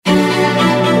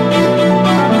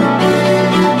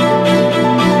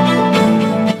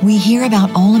about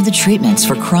all of the treatments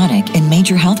for chronic and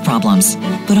major health problems,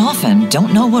 but often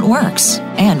don't know what works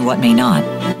and what may not.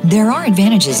 There are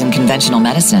advantages in conventional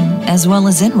medicine, as well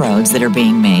as inroads that are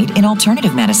being made in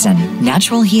alternative medicine,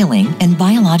 natural healing, and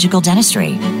biological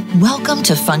dentistry. Welcome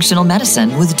to Functional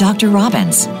Medicine with Dr.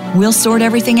 Robbins. We'll sort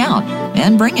everything out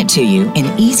and bring it to you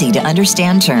in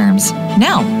easy-to-understand terms.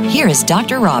 Now, here is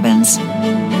Dr. Robbins.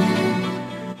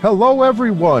 Hello,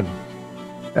 everyone.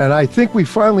 And I think we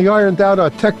finally ironed out our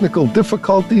technical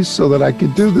difficulties so that I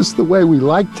could do this the way we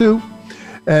like to.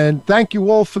 And thank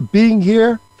you all for being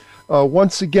here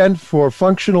once again for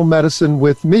Functional Medicine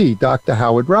with me, Dr.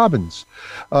 Howard Robbins.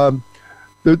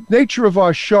 The nature of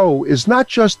our show is not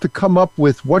just to come up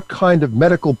with what kind of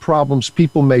medical problems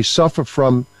people may suffer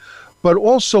from, but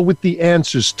also with the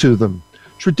answers to them.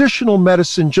 Traditional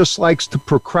medicine just likes to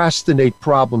procrastinate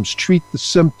problems, treat the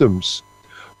symptoms.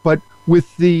 But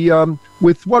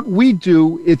with what we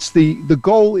do, it's the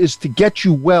goal is to get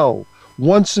you well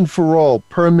once and for all,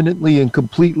 permanently and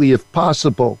completely if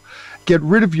possible. Get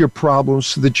rid of your problems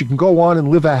so that you can go on and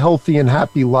live a healthy and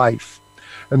happy life.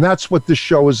 And that's what this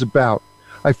show is about.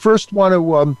 I first want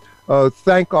to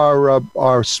thank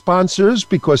our sponsors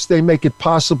because they make it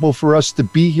possible for us to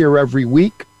be here every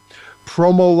week.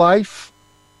 Promo Life.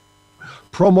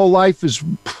 Promo Life is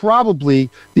probably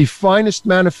the finest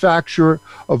manufacturer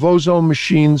of ozone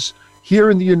machines here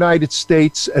in the United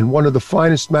States and one of the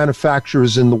finest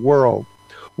manufacturers in the world.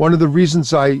 One of the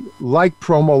reasons I like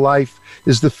Promo Life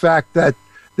is the fact that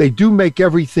they do make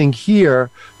everything here.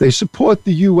 They support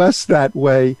the U.S. that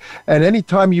way. And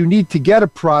anytime you need to get a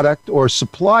product or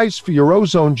supplies for your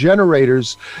ozone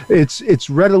generators, it's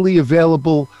readily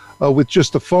available with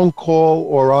just a phone call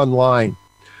or online.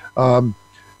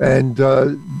 And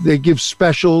they give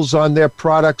specials on their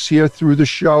products here through the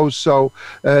show. So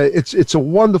it's a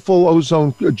wonderful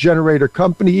ozone generator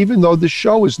company, even though the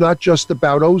show is not just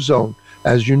about ozone,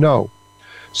 as you know.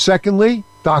 Secondly,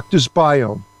 Doctor's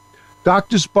Biome.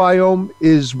 Doctor's Biome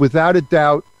is without a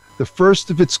doubt the first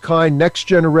of its kind, next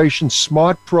generation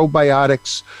smart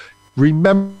probiotics.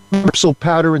 Remember, capsule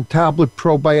powder and tablet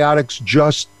probiotics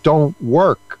just don't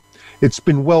work. It's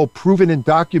been well proven and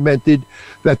documented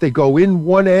that they go in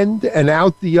one end and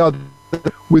out the other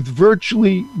with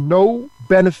virtually no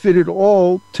benefit at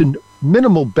all to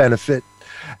minimal benefit.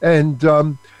 And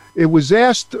it was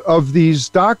asked of these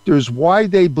doctors why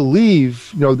they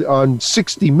believe, on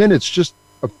 60 Minutes, just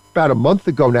about a month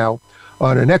ago now,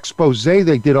 on an expose they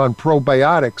did on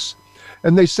probiotics.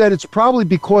 And they said it's probably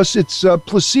because it's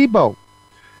placebo.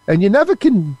 And you never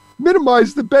can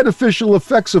minimize the beneficial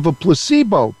effects of a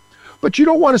placebo. But you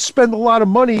don't want to spend a lot of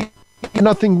money,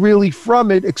 nothing really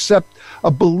from it except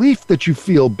a belief that you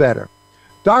feel better.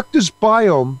 Doctor's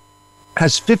Biome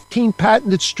has 15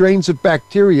 patented strains of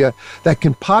bacteria that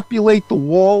can populate the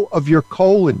wall of your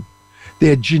colon.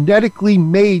 They're genetically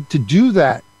made to do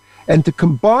that and to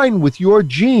combine with your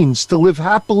genes to live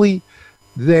happily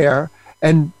there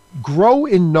and grow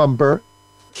in number,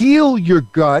 heal your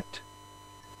gut,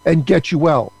 and get you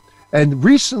well. And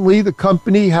recently, the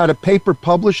company had a paper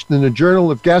published in the Journal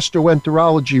of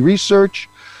Gastroenterology Research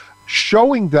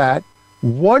showing that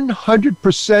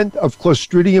 100% of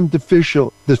Clostridium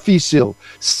difficile,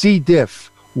 C.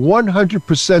 diff,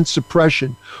 100%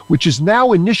 suppression, which is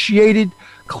now initiated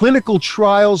clinical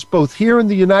trials both here in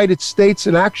the United States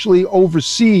and actually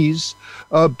overseas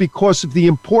because of the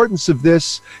importance of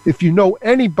this. If you know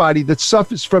anybody that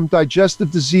suffers from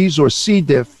digestive disease or C.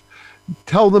 diff,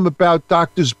 tell them about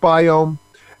Doctor's Biome,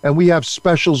 and we have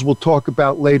specials we'll talk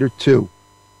about later too.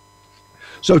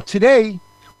 So today,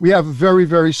 we have a very,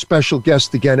 very special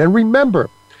guest again. And remember,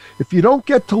 if you don't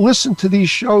get to listen to these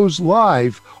shows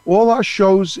live, all our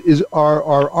shows are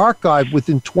archived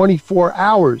within 24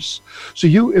 hours. So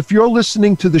if you're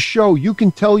listening to the show, you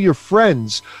can tell your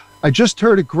friends, I just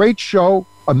heard a great show,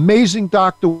 amazing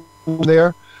doctor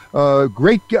there,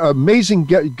 great, amazing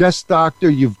guest doctor.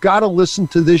 You've got to listen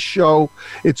to this show.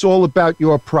 It's all about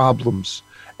your problems.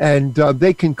 And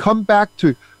they can come back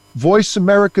to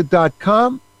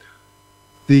voiceamerica.com,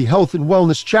 the Health and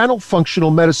Wellness channel,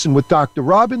 Functional Medicine with Dr.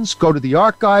 Robbins. Go to the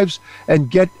archives and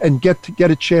get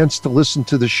a chance to listen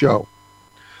to the show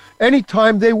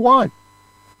anytime they want.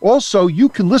 Also, you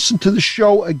can listen to the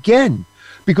show again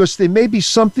because there may be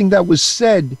something that was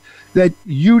said that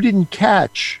you didn't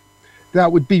catch.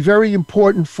 That would be very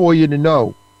important for you to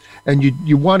know. And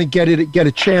you want to get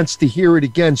a chance to hear it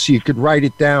again so you could write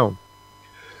it down.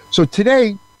 So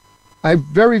today, I'm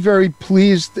very, very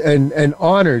pleased and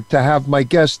honored to have my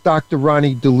guest, Dr.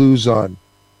 Ronnie DeLuz, on.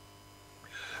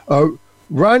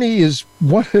 Ronnie is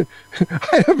one.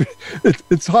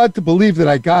 It's hard to believe that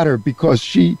I got her because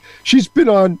she's been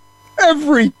on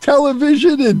every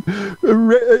television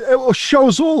and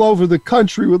shows all over the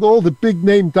country with all the big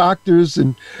name doctors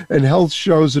and health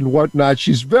shows and whatnot.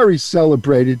 She's very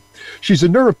celebrated. She's a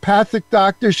neuropathic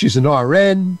doctor. She's an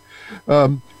RN.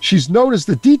 She's known as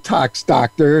the detox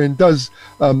doctor and does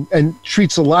and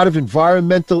treats a lot of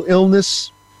environmental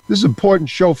illness. This is an important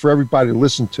show for everybody to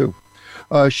listen to.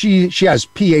 She has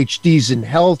PhDs in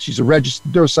health. She's a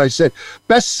registered nurse. I said,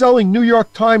 best-selling New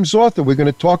York Times author. We're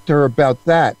going to talk to her about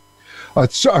that. A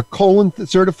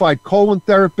certified colon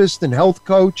therapist and health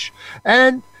coach.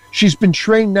 And she's been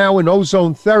trained now in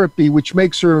ozone therapy, which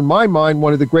makes her, in my mind,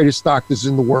 one of the greatest doctors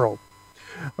in the world.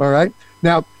 All right.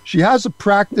 Now, she has a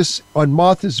practice on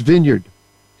Martha's Vineyard.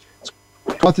 It's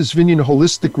Martha's Vineyard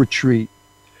Holistic Retreat.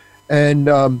 And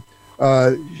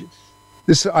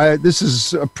this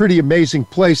is a pretty amazing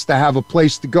place to have a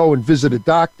place to go and visit a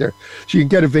doctor. So you can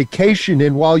get a vacation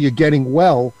in while you're getting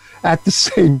well at the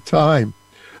same time.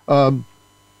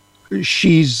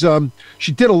 She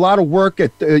did a lot of work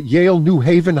at Yale New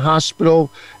Haven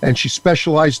Hospital, and she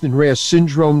specialized in rare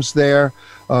syndromes there.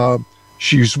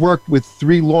 She's worked with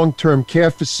 3 long-term care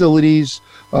facilities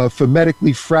for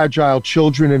medically fragile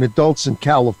children and adults in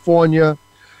California.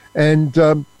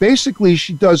 And basically,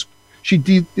 she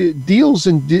deals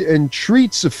and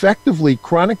treats effectively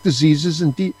chronic diseases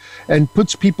and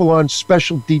puts people on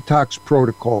special detox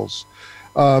protocols.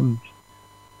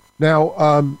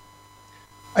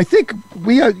 I think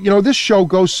this show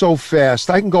goes so fast.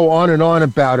 I can go on and on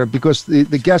about her because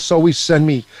the guests always send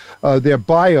me their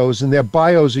bios, and their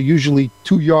bios are usually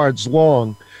 2 yards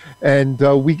long. And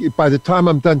by the time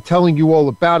I'm done telling you all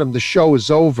about them, the show is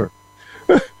over.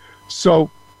 So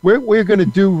what we're going to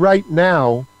do right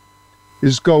now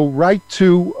is go right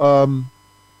to,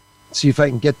 see if I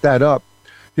can get that up.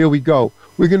 Here we go.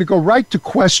 We're going to go right to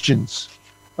questions.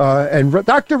 And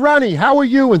Dr. Rani, how are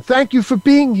you? And thank you for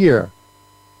being here.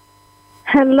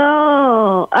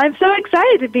 Hello. I'm so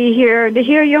excited to be here and to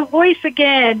hear your voice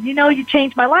again. You know, you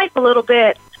changed my life a little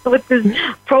bit with this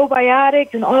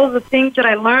probiotics and all of the things that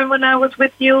I learned when I was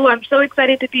with you. I'm so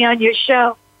excited to be on your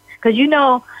show because,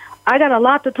 I got a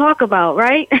lot to talk about,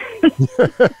 right?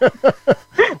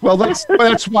 Well, that's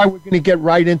why we're going to get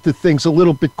right into things a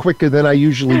little bit quicker than I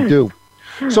usually do.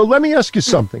 So let me ask you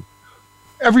something.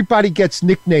 Everybody gets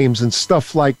nicknames and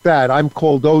stuff like that. I'm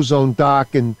called Ozone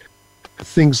Doc and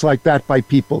things like that by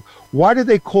people. Why do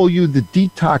they call you the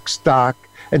Detox Doc?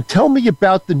 And tell me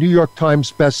about the New York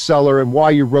Times bestseller and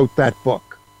why you wrote that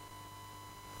book.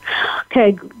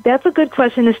 Okay, that's a good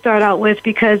question to start out with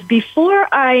because before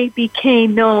I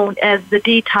became known as the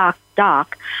Detox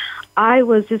Doc, I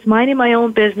was just minding my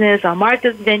own business on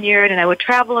Martha's Vineyard, and I would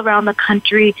travel around the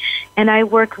country, and I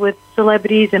worked with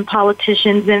celebrities and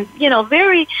politicians and,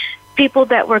 very people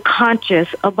that were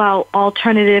conscious about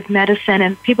alternative medicine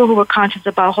and people who were conscious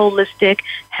about holistic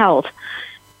health.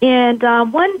 And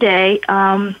one day,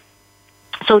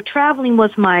 so traveling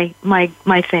was my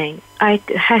thing. I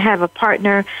have a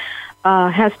partner,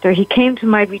 Hester. He came to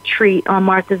my retreat on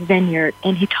Martha's Vineyard,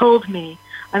 and he told me,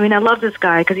 I love this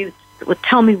guy because he would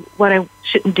tell me what I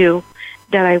shouldn't do,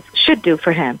 that I should do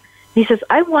for him. He says,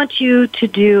 I want you to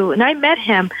do, and I met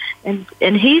him, and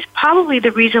he's probably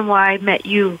the reason why I met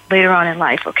you later on in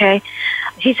life, okay?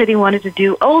 He said he wanted to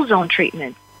do ozone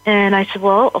treatment. And I said,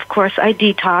 well, of course, I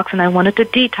detox, and I wanted to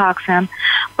detox him.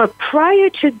 But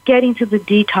prior to getting to the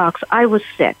detox, I was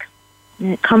sick.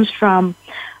 And it comes from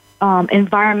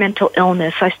environmental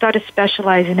illness. I started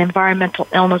specializing in environmental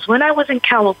illness. When I was in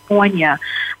California,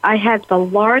 I had the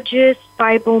largest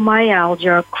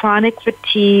fibromyalgia, chronic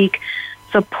fatigue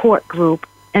support group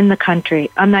in the country.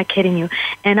 I'm not kidding you.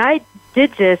 And I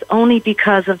did this only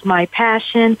because of my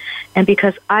passion and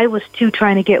because I was too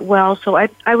trying to get well. So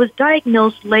I was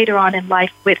diagnosed later on in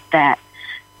life with that.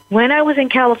 When I was in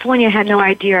California, I had no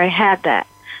idea I had that.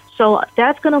 So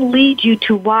that's going to lead you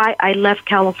to why I left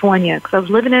California, because I was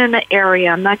living in an area,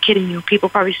 I'm not kidding you, people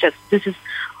probably said, this is,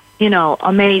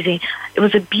 amazing. It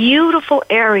was a beautiful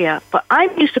area, but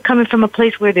I'm used to coming from a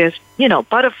place where there's,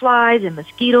 butterflies and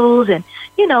mosquitoes and,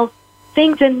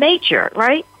 things in nature,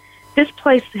 right? This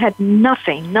place had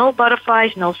nothing, no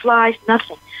butterflies, no flies,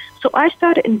 nothing. So I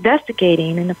started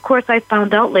investigating, and of course I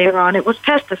found out later on it was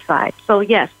pesticide. So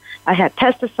yes, I had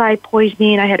pesticide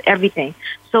poisoning, I had everything.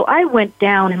 So I went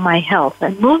down in my health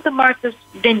and moved to Martha's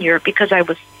Vineyard because I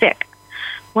was sick.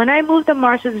 When I moved to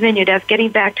Martha's Vineyard, that's getting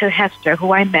back to Hester,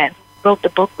 who I met, wrote the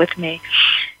book with me.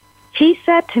 He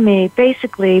said to me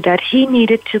basically that he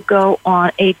needed to go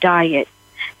on a diet,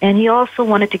 and he also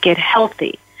wanted to get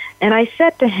healthy. And I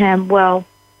said to him, well,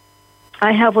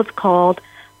 I have what's called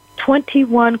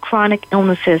 21 chronic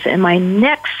illnesses, and my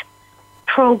next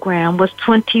program was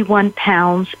 21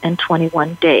 pounds and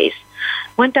 21 days.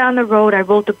 Went down the road. I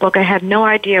wrote the book. I had no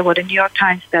idea what a New York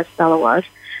Times bestseller was.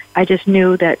 I just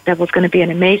knew that that was going to be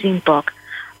an amazing book.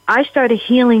 I started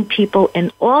healing people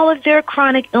in all of their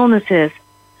chronic illnesses,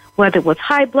 whether it was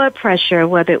high blood pressure,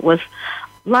 whether it was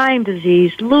Lyme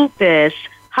disease, lupus,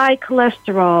 high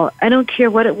cholesterol, I don't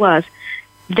care what it was.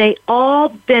 They all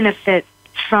benefit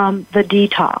from the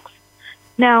detox.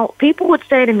 Now, people would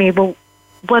say to me, well,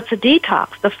 what's a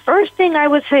detox? The first thing I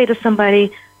would say to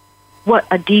somebody, what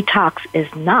a detox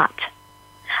is not.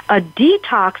 A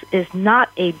detox is not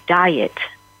a diet,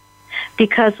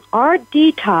 because our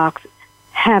detox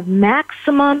have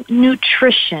maximum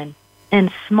nutrition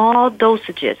in small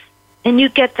dosages, and you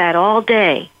get that all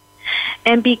day.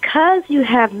 And because you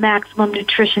have maximum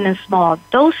nutrition in small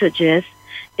dosages,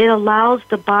 it allows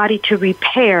the body to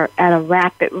repair at a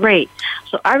rapid rate.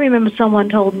 So I remember someone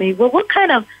told me, well, what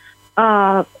kind of,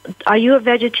 are you a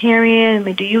vegetarian? I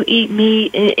mean, do you eat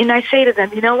meat? And I say to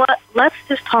them, you know what? Let's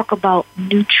just talk about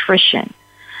nutrition.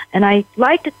 And I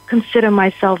like to consider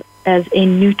myself as a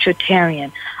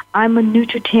nutritarian. I'm a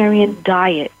nutritarian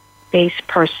diet-based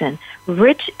person,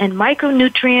 rich in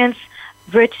micronutrients,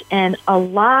 rich in a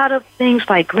lot of things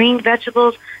like green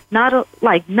vegetables,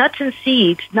 like nuts and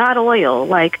seeds, not oil,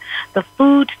 like the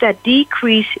foods that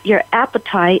decrease your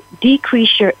appetite,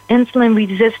 decrease your insulin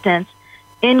resistance,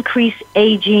 increase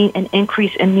aging, and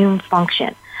increase immune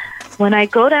function. When I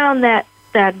go down that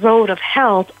road of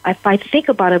health, if I think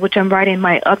about it, which I'm writing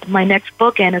my next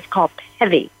book in, it's called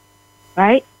PEVI,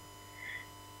 right?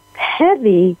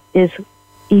 PEVI is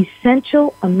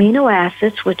essential amino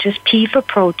acids, which is P for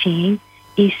protein,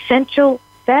 essential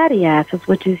fatty acids,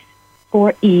 which is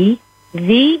for E,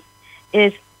 V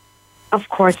is, of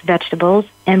course, vegetables,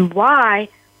 and Y,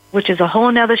 which is a whole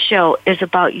nother show, is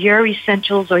about your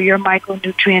essentials or your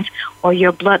micronutrients or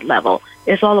your blood level.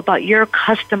 It's all about your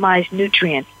customized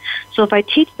nutrients. So if I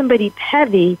teach somebody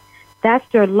PEVI, that's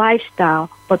their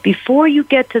lifestyle. But before you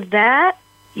get to that,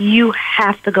 you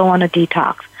have to go on a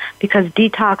detox, because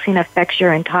detoxing affects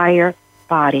your entire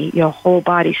body, your whole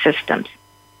body systems.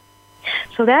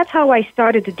 So that's how I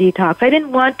started the detox. I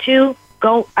didn't want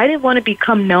to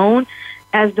become known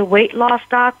as the weight loss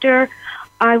doctor.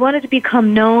 I wanted to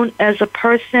become known as a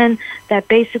person that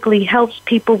basically helps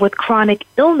people with chronic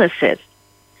illnesses.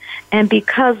 And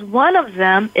because one of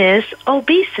them is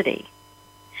obesity.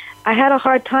 I had a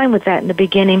hard time with that in the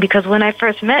beginning, because when I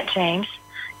first met James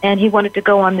and he wanted to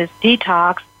go on this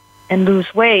detox and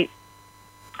lose weight,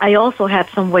 I also had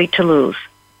some weight to lose.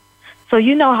 So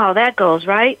you know how that goes,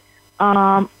 right?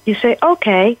 You say,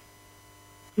 okay,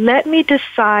 let me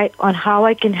decide on how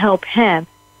I can help him.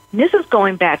 And this is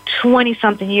going back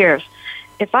 20-something years.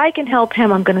 If I can help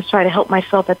him, I'm going to try to help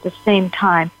myself at the same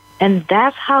time. And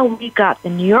that's how we got the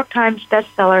New York Times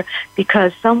bestseller,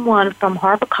 because someone from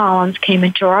HarperCollins came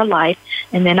into our life,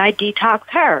 and then I detoxed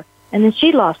her, and then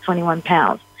she lost 21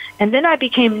 pounds. And then I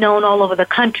became known all over the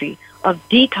country of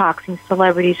detoxing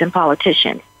celebrities and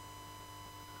politicians.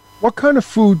 What kind of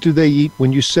food do they eat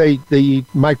when you say they eat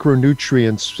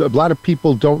micronutrients? A lot of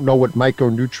people don't know what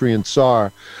micronutrients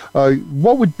are.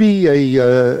 What would be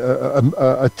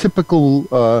a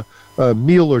typical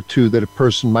meal or two that a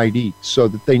person might eat, so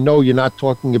that they know you're not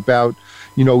talking about,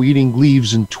 eating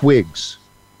leaves and twigs?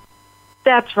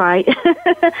 That's right.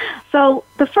 So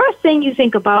the first thing you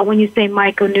think about when you say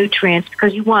micronutrients,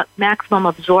 because you want maximum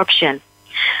absorption.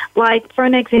 Like, for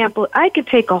an example, I could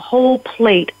take a whole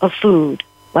plate of food,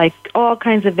 like all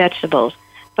kinds of vegetables,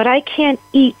 but I can't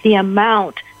eat the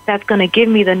amount that's going to give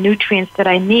me the nutrients that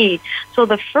I need. So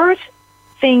the first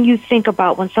thing you think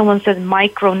about when someone says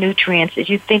micronutrients is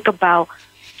you think about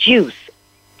juice,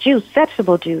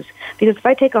 vegetable juice. Because if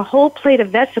I take a whole plate of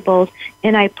vegetables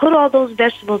and I put all those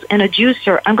vegetables in a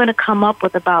juicer, I'm going to come up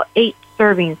with about 8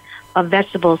 servings of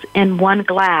vegetables in one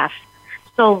glass.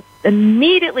 So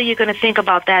immediately you're going to think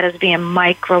about that as being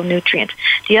micronutrients.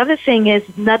 The other thing is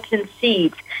nuts and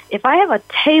seeds. If I have a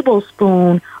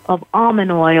tablespoon of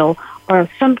almond oil or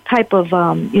some type of,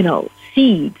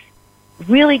 seeds,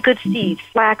 really good seeds,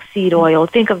 flaxseed oil,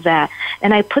 think of that,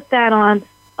 and I put that on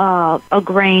a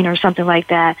grain or something like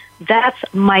that, that's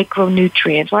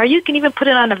micronutrients. Or you can even put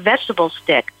it on a vegetable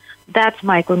stick. That's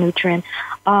micronutrient.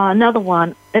 Another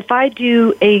one, if I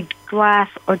do a glass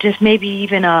or just maybe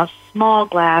even a small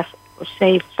glass,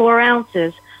 say 4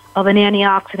 ounces of an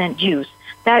antioxidant juice,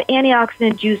 that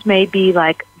antioxidant juice may be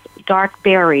like dark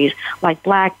berries, like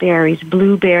blackberries,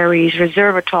 blueberries,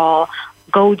 resveratrol,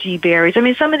 goji berries. I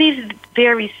mean, some of these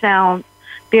berries sound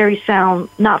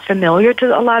not familiar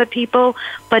to a lot of people,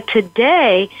 but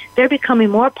today they're becoming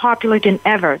more popular than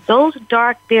ever. Those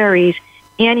dark berries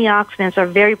antioxidants are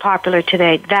very popular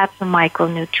today. That's a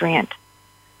micronutrient.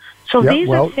 So these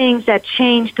are things that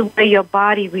change the way your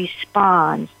body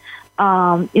responds.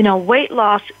 Weight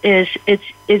loss is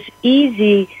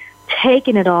easy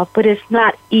taking it off, but it's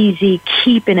not easy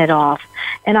keeping it off.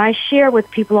 And I share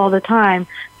with people all the time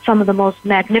some of the most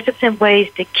magnificent ways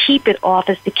to keep it off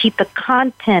is to keep the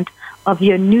content of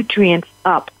your nutrients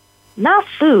up. Not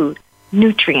food,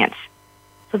 nutrients.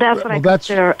 So that's what I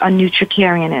consider a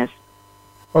Nutricarian is.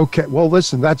 Okay, well,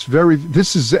 listen,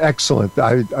 this is excellent.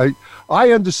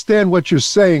 I understand what you're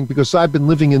saying because I've been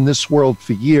living in this world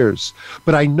for years,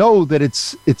 but I know that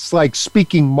it's like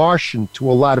speaking Martian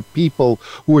to a lot of people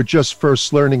who are just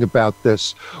first learning about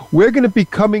this. We're going to be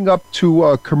coming up to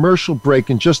a commercial break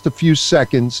in just a few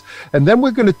seconds, and then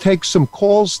we're going to take some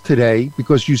calls today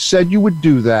because you said you would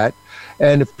do that.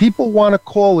 And if people want to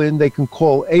call in, they can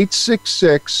call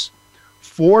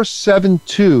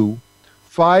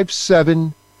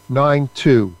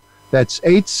 866-472-5792. That's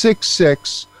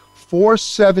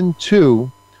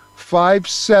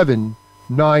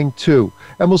 866-472-5792.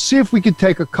 And we'll see if we can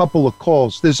take a couple of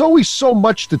calls. There's always so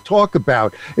much to talk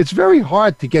about. It's very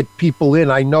hard to get people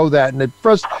in. I know that. And it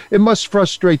must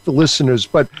frustrate the listeners.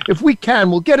 But if we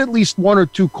can, we'll get at least one or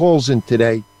two calls in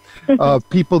today.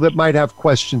 People that might have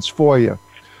questions for you.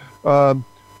 We're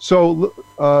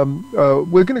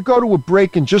going to go to a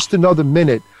break in just another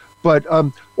minute. But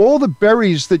all the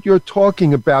berries that you're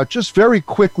talking about, just very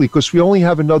quickly, because we only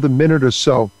have another minute or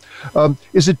so,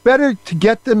 is it better to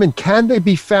get them and can they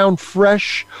be found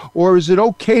fresh? Or is it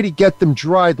okay to get them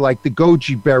dried like the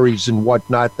goji berries and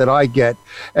whatnot that I get?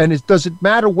 And does it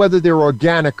matter whether they're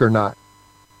organic or not?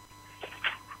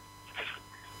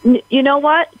 You know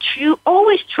what? You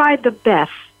always try the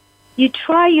best. You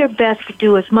try your best to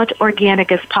do as much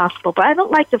organic as possible. But I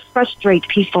don't like to frustrate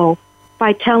people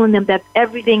by telling them that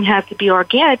everything has to be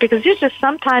organic because there's just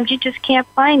sometimes you just can't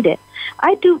find it.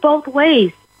 I do both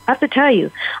ways. I have to tell you.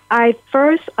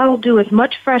 I'll do as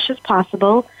much fresh as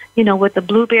possible, with the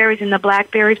blueberries and the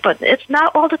blackberries, but it's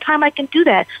not all the time I can do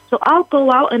that. So I'll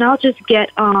go out and I'll just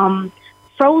get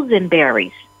frozen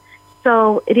berries.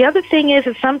 So the other thing is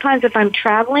sometimes if I'm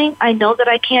traveling, I know that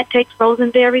I can't take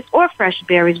frozen berries or fresh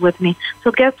berries with me.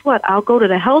 So guess what? I'll go to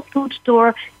the health food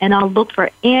store and I'll look for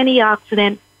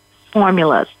antioxidant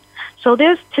formulas. So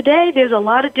there's a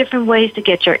lot of different ways to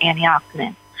get your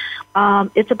antioxidants.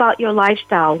 It's about your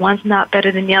lifestyle. One's not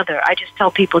better than the other. I just tell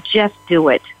people, just do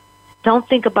it. Don't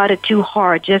think about it too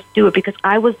hard. Just do it because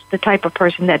I was the type of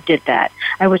person that did that.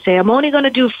 I would say, I'm only going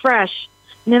to do fresh.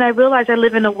 And then I realized I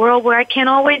live in a world where I can't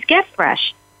always get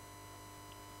fresh.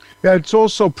 Yeah, it's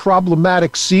also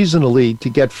problematic seasonally to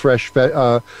get fresh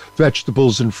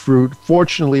vegetables and fruit.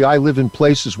 Fortunately, I live in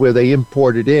places where they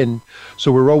import it in,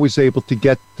 so we're always able to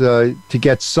get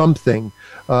something.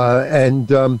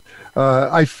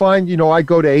 I find, I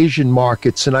go to Asian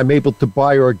markets and I'm able to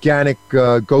buy organic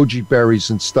goji berries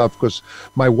and stuff because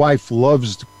my wife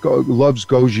loves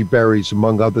goji berries,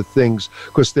 among other things,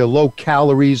 because they're low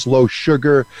calories, low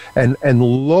sugar, and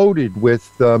loaded with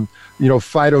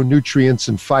phytonutrients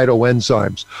and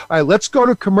phytoenzymes. All right, let's go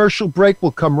to commercial break.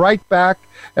 We'll come right back.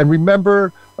 And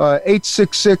remember,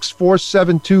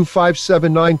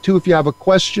 866-472-5792 if you have a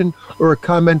question or a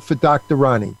comment for Dr.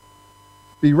 Rani.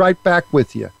 Be right back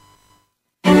with you.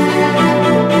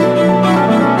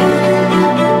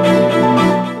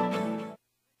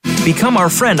 Become our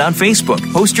friend on Facebook.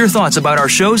 Post your thoughts about our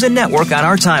shows and network on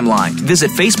our timeline.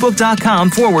 Visit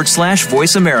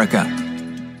facebook.com/Voice America.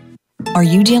 Are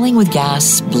you dealing with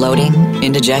gas, bloating,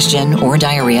 indigestion, or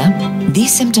diarrhea?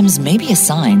 These symptoms may be a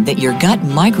sign that your gut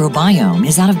microbiome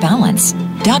is out of balance.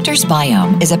 Doctor's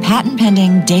Biome is a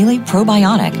patent-pending daily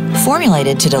probiotic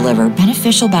formulated to deliver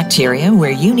beneficial bacteria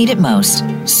where you need it most.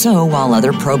 So while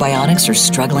other probiotics are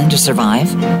struggling to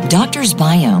survive, Doctor's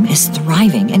Biome is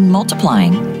thriving and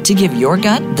multiplying to give your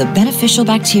gut the beneficial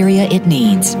bacteria it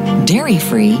needs.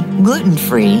 Dairy-free,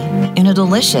 gluten-free, in a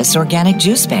delicious organic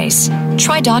juice base.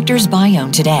 Try Doctor's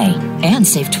Biome today and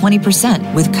save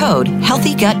 20% with code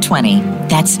HEALTHYGUT20.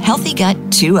 That's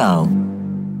HEALTHYGUT20.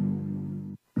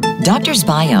 Doctor's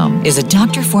Biome is a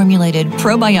doctor-formulated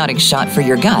probiotic shot for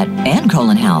your gut and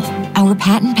colon health. Our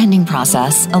patent-pending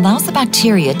process allows the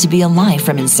bacteria to be alive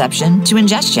from inception to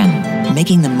ingestion,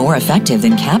 making them more effective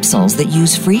than capsules that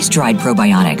use freeze-dried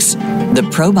probiotics. The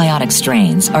probiotic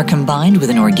strains are combined with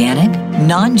an organic,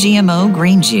 non-GMO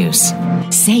green juice.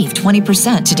 Save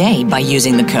 20% today by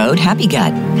using the code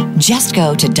HAPPYGUT. Just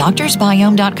go to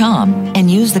doctorsbiome.com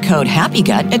and use the code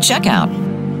HAPPYGUT at checkout.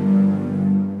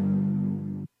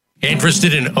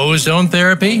 Interested in ozone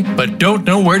therapy, but don't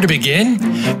know where to begin?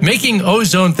 Making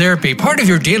ozone therapy part of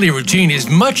your daily routine is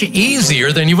much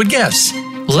easier than you would guess.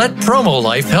 Let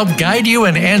PromoLife help guide you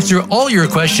and answer all your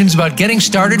questions about getting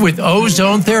started with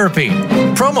ozone therapy.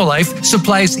 PromoLife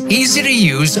supplies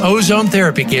easy-to-use ozone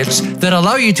therapy kits that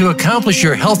allow you to accomplish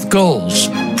your health goals.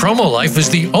 PromoLife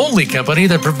is the only company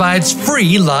that provides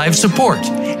free live support,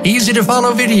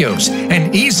 easy-to-follow videos,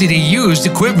 and easy-to-use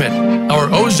equipment. Our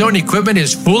ozone equipment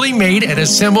is fully made and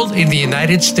assembled in the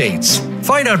United States.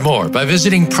 Find out more by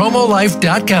visiting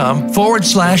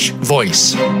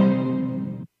promolife.com/voice.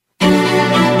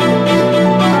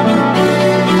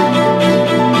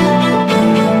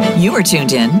 You are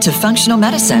tuned in to Functional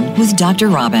Medicine with Dr.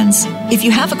 Robbins. If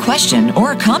you have a question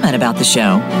or a comment about the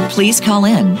show, please call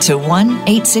in to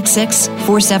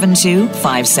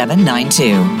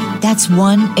 1-866-472-5792. That's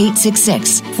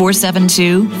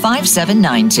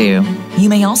 1-866-472-5792. You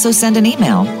may also send an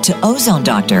email to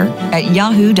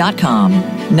ozonedoctor@yahoo.com.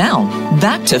 Now,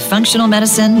 back to Functional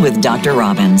Medicine with Dr.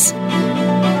 Robbins.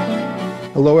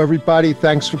 Hello, everybody.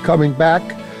 Thanks for coming back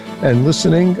and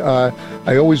listening.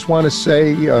 I always want to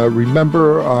say,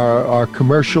 remember our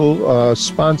commercial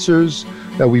sponsors,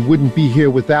 that we wouldn't be here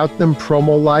without them.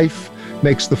 PromoLife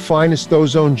makes the finest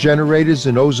ozone generators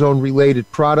and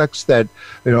ozone-related products that,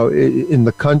 in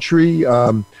the country.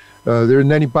 There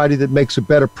isn't anybody that makes a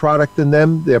better product than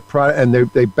them.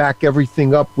 They back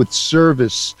everything up with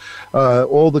service.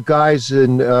 All the guys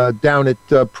down at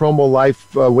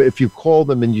PromoLife, if you call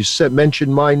them and you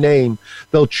mention my name,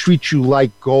 they'll treat you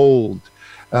like gold.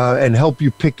 And help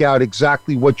you pick out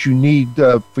exactly what you need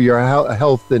for your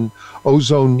health and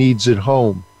ozone needs at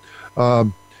home.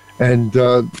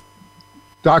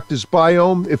 Doctor's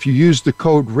Biome, if you use the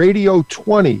code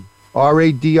RADIO20,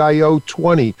 RADIO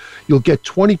 20, you'll get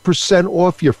 20%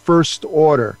 off your first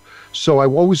order. So I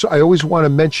always want to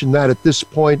mention that at this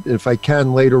point, if I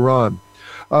can later on.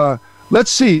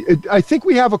 Let's see. I think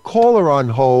we have a caller on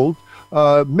hold.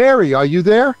 Mary, are you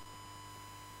there?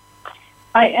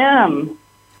 I am.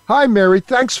 Hi, Mary.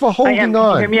 Thanks for holding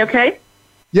on. Can you hear me okay?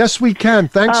 Yes, we can.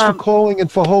 Thanks for calling and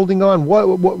for holding on.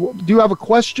 What do you have a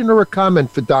question or a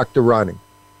comment for Dr. Ronnie?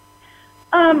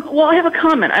 Well, I have a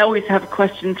comment. I always have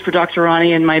questions for Dr.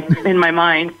 Ronnie in my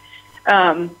mind.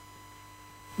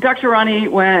 Dr. Ronnie,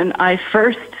 when I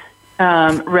first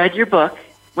read your book,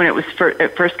 when it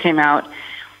first came out,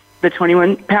 the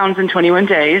 21 pounds in 21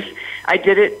 days, I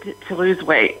did it to lose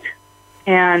weight.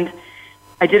 And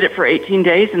I did it for 18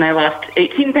 days, and I lost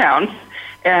 18 pounds.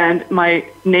 And my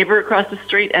neighbor across the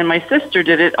street and my sister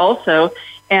did it also,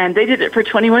 and they did it for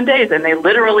 21 days, and they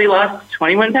literally lost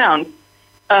 21 pounds.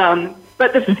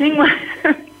 But the thing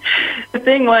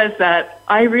was that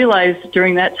I realized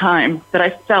during that time that I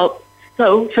felt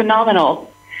so phenomenal.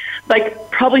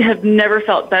 Like, probably have never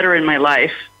felt better in my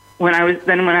life when I was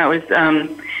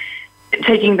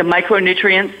taking the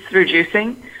micronutrients through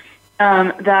juicing.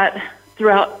 That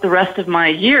throughout the rest of my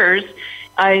years,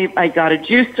 I got a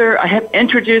juicer. I have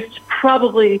introduced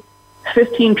probably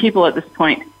 15 people at this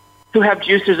point who have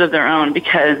juicers of their own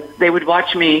because they would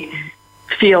watch me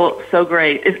feel so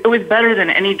great. It was better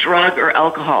than any drug or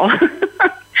alcohol,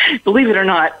 believe it or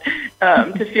not,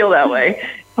 to feel that way.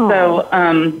 Aww. So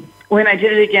when I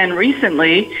did it again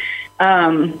recently,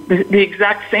 the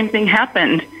exact same thing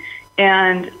happened.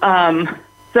 And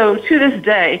so to this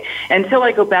day, until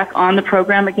I go back on the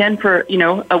program again for,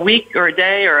 a week or a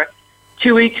day or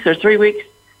 2 weeks or 3 weeks,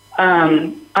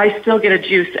 I still get a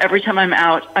juice every time I'm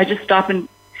out. I just stop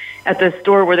at the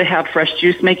store where they have fresh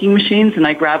juice making machines, and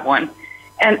I grab one.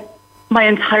 And my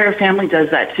entire family does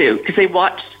that too, because they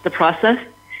watched the process,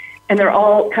 and they're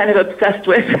all kind of obsessed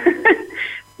with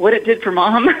what it did for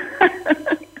Mom.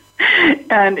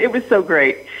 And it was so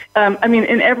great.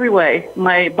 In every way,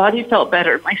 my body felt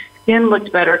better. My skin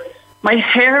looked better. My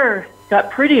hair got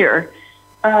prettier.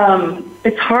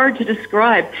 It's hard to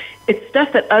describe. It's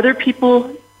stuff that other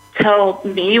people tell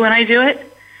me when I do it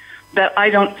that I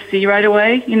don't see right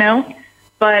away,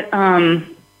 But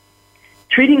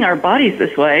treating our bodies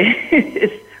this way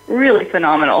is really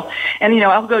phenomenal. And,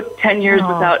 I'll go 10 years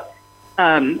without,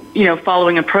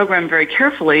 following a program very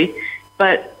carefully,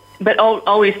 but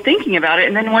always thinking about it.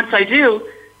 And then once I do,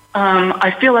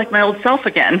 I feel like my old self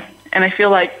again. And I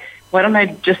feel like, why don't I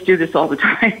just do this all the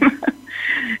time?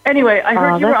 Anyway, I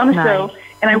heard you were on the show,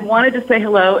 and I wanted to say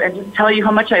hello and just tell you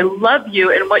how much I love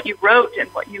you and what you wrote and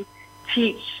what you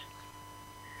teach.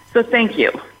 So thank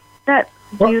you. That's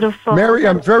beautiful. Mary,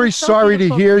 I'm very sorry to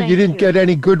hear you didn't get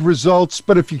any good results,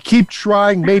 but if you keep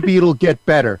trying, maybe it'll get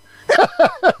better.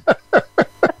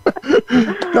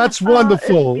 That's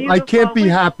wonderful. I can't be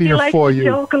happier for you.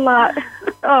 Joke a lot.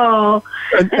 Oh,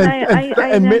 and and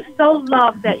I so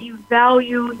love that you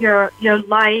value your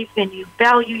life and you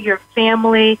value your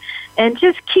family, and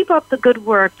just keep up the good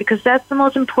work, because that's the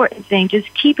most important thing.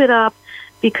 Just keep it up,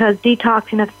 because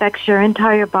detoxing affects your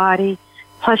entire body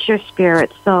plus your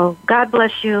spirit. So God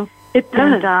bless you. It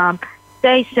does. And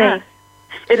stay safe.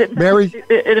 Yeah. Mary,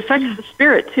 it affects the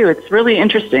spirit too. It's really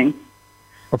interesting.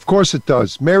 Of course it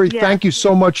does. Mary, thank you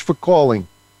so much for calling.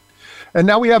 And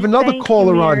now we have another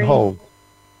caller on hold.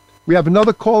 We have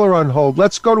another caller on hold.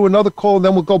 Let's go to another call, and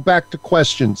then we'll go back to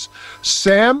questions.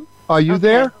 Sam, are you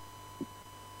there?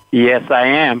 Yes, I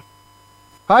am.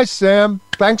 Hi, Sam.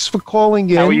 Thanks for calling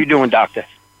in. How are you doing, Doctor?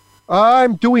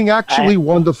 I'm doing actually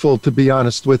wonderful, to be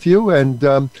honest with you.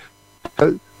 And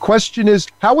question is,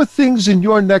 how are things in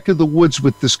your neck of the woods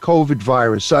with this COVID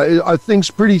virus? Are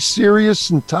things pretty serious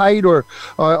and tight, or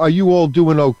are you all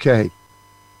doing okay?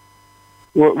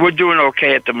 We're doing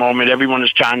okay at the moment. Everyone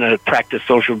is trying to practice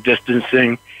social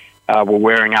distancing. We're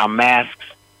wearing our masks.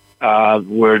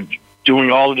 We're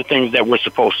doing all of the things that we're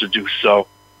supposed to do. So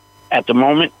at the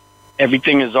moment,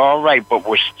 everything is all right, but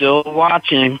we're still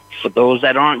watching for those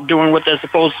that aren't doing what they're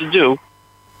supposed to do.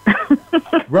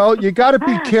 Well, you got to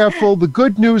be careful. The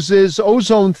good news is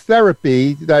ozone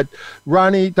therapy that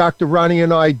Dr. Ronnie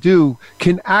and I do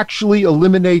can actually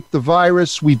eliminate the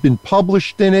virus. We've been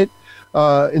published in it.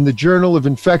 In the Journal of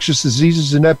Infectious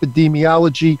Diseases and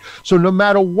Epidemiology. So no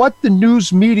matter what the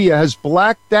news media has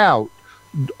blacked out,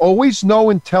 always know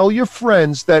and tell your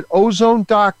friends that ozone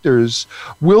doctors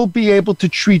will be able to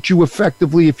treat you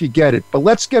effectively if you get it. But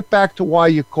let's get back to why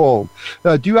you called.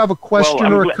 Do you have a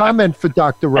question or a comment for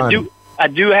Dr. Ronnie? I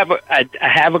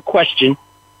have a question.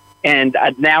 And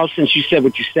now, since you said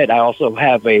what you said, I also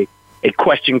have a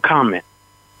question comment.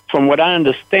 From what I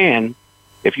understand,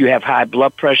 if you have high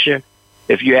blood pressure,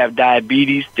 if you have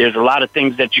diabetes, there's a lot of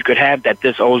things that you could have that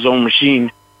this ozone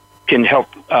machine can help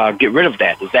get rid of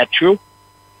that. Is that true?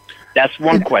 That's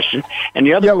one question. And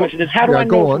the other question is, how do I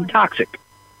know if I'm toxic?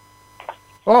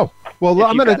 Oh, well,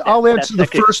 I'll answer the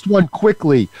first one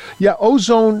quickly. Yeah,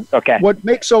 ozone. Okay. What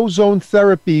makes ozone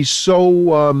therapy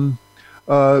so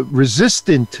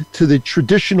resistant to the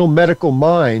traditional medical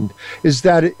mind is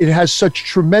that it has such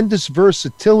tremendous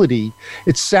versatility.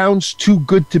 It sounds too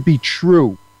good to be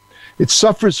true. It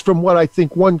suffers from what I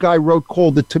think one guy wrote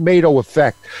called the tomato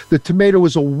effect. The tomato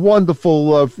is a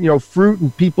wonderful, fruit,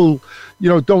 and people,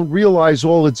 don't realize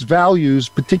all its values,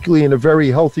 particularly in a very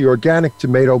healthy organic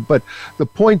tomato. But the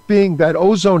point being that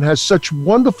ozone has such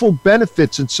wonderful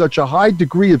benefits and such a high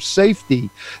degree of safety,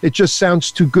 it just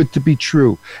sounds too good to be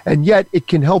true. And yet it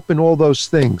can help in all those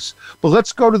things. But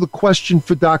let's go to the question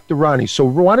for Dr. Ronnie. So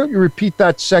why don't you repeat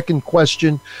that second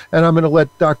question, and I'm going to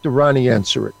let Dr. Ronnie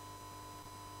answer it.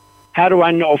 How do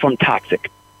I know if I'm toxic?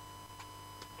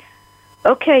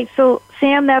 Okay, so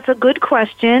Sam, that's a good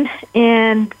question,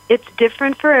 and it's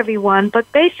different for everyone.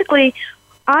 But basically,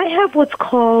 I have what's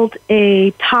called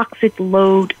a toxic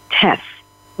load test,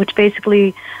 which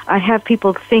basically I have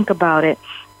people think about it.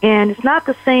 And it's not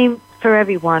the same for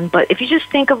everyone, but if you just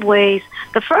think of ways,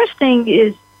 the first thing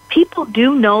is people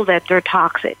do know that they're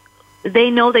toxic.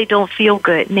 They know they don't feel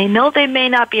good, and they know they may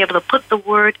not be able to put the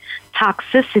word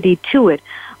toxicity to it,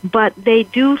 but they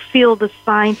do feel the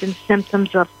signs and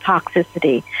symptoms of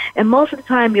toxicity. And most of the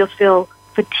time you'll feel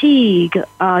fatigue,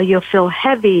 you'll feel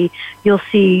heavy, you'll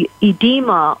see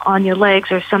edema on your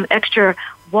legs or some extra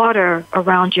water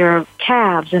around your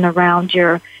calves and around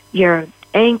your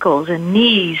ankles and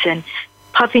knees, and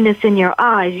puffiness in your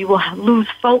eyes. You will lose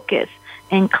focus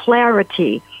and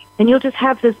clarity, and you'll just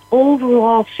have this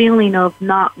overall feeling of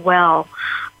not well.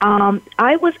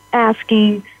 I was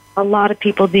asking a lot of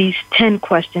people these 10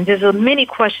 questions. There's many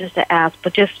questions to ask,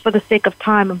 but just for the sake of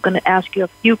time, I'm going to ask you a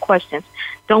few questions.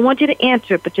 Don't want you to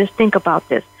answer it, but just think about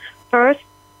this. First,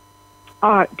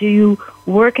 do you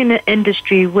work in an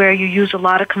industry where you use a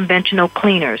lot of conventional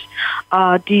cleaners?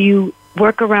 Do you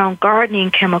work around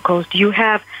gardening chemicals? Do you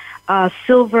have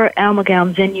silver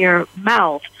amalgams in your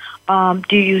mouth?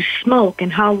 Do you smoke,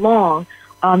 and how long?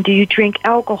 Do you drink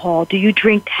alcohol? Do you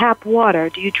drink tap water?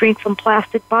 Do you drink from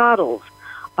plastic bottles?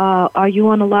 Are you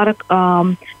on a lot of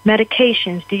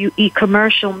medications? Do you eat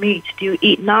commercial meats? Do you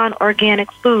eat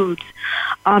non-organic foods?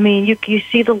 I mean, you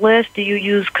see the list. Do you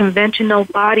use conventional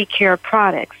body care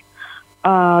products?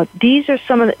 These are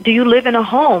some of the, do you live in a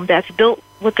home that's built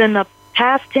within the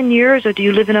past 10 years, or do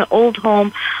you live in an old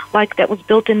home like that was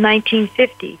built in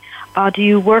 1950? Do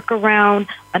you work around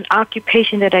an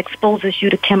occupation that exposes you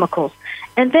to chemicals?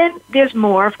 And then there's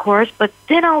more, of course, but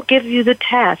then I'll give you the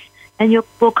test, and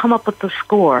we'll come up with the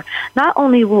score. Not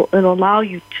only will it allow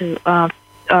you to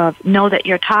know that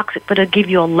you're toxic, but it'll give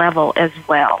you a level as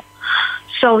well.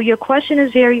 So your question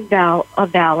is very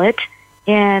valid,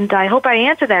 and I hope I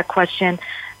answered that question.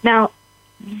 Now,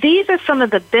 these are some of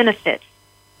the benefits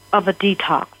of a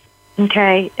detox,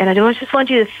 okay? And I just want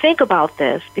you to think about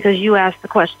this because you asked the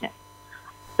question.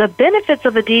 The benefits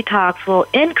of a detox will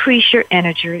increase your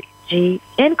energy,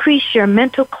 increase your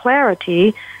mental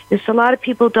clarity. There's a lot of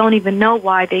people don't even know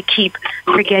why they keep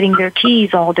forgetting their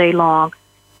keys all day long.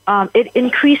 It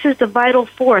increases the vital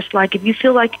force, like if you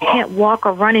feel like you can't walk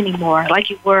or run anymore, like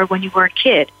you were when you were a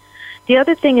kid. The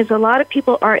other thing is a lot of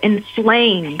people are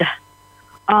inflamed.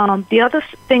 The other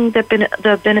thing that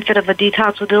the benefit of a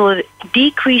detox will do is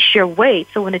decrease your weight.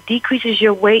 So when it decreases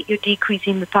your weight, you're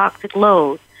decreasing the toxic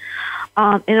load.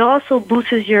 It also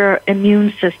boosts your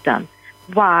immune system.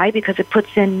 Why? Because it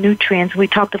puts in nutrients. We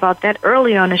talked about that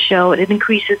earlier on the show. It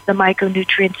increases the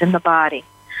micronutrients in the body.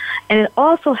 And it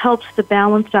also helps to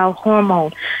balance out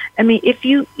hormones. I mean, if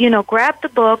you grab the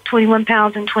book, 21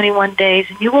 Pounds in 21 Days,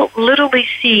 and you will literally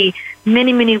see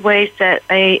many, many ways that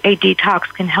a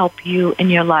detox can help you in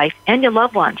your life and your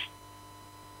loved ones.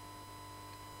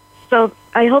 So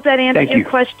I hope that answered your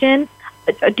question.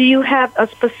 Do you have a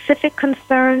specific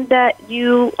concern that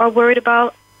you are worried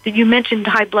about? Did you mention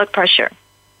high blood pressure?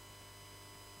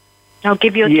 I'll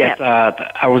give you a tip. Yes,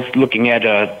 I was looking at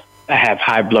I have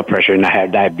high blood pressure and I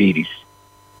have diabetes.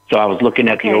 So I was looking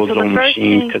at the ozone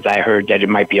machine because I heard that it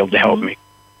might be able to help me.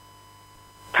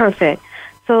 Perfect.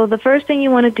 So the first thing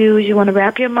you want to do is you want to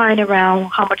wrap your mind around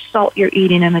how much salt you're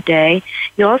eating in a day.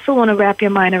 You also want to wrap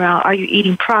your mind around, are you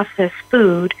eating processed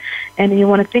food? And then you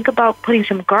want to think about putting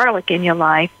some garlic in your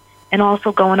life and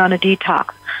also going on a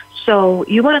detox. So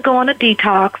you want to go on a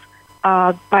detox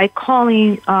by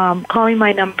calling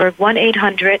my number,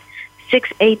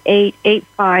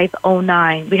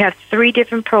 1-800-688-8509. We have 3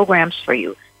 different programs for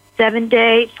you,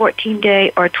 7-day,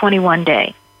 14-day, or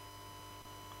 21-day.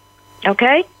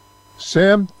 Okay?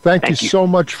 Sam, thank you so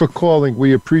much for calling.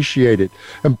 We appreciate it.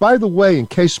 And by the way, in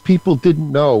case people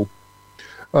didn't know,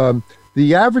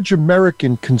 the average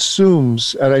American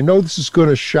consumes, and I know this is going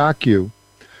to shock you,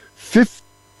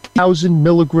 50,000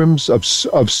 milligrams of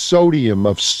sodium,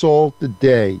 of salt a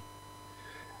day.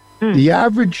 The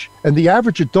average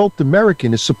adult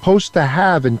American is supposed to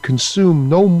have and consume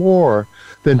no more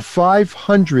than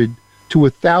 500 to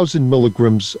 1,000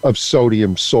 milligrams of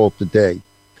sodium salt a day.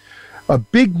 A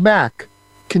Big Mac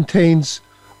contains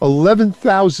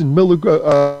 11,000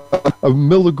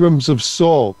 milligrams of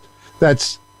salt.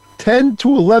 That's 10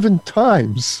 to 11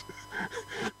 times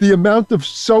the amount of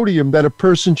sodium that a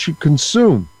person should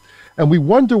consume. And we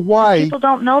wonder why... People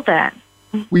don't know that.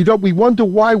 We wonder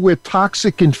why we're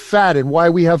toxic and fat and why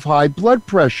we have high blood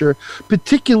pressure,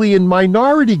 particularly in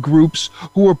minority groups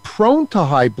who are prone to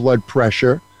high blood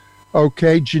pressure,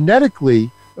 okay,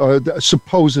 genetically,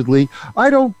 supposedly. I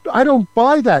don't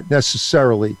buy that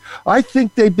necessarily. I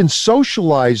think they've been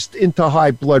socialized into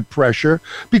high blood pressure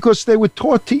because they were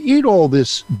taught to eat all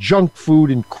this junk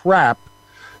food and crap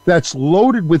that's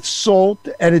loaded with salt,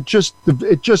 and it just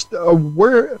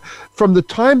where from the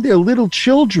time they're little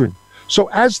children. So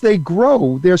as they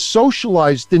grow, they're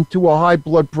socialized into a high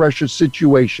blood pressure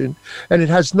situation, and it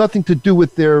has nothing to do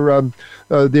with their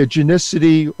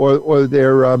genicity or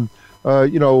their or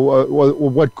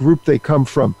what group they come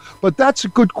from. But that's a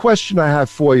good question I have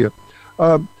for you.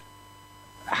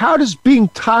 How does being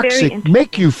toxic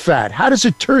make you fat? How does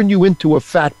it turn you into a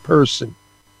fat person?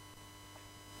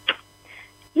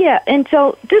 Yeah, and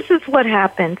so this is what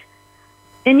happens.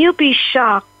 And you'll be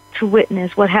shocked to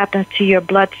witness what happens to your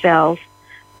blood cells.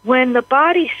 When the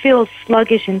body feels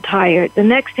sluggish and tired, the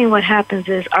next thing what happens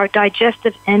is our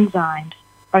digestive enzymes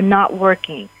are not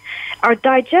working. Our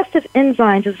digestive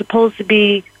enzymes are supposed to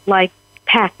be like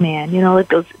Pac-Man. It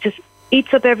goes, just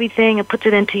eats up everything and puts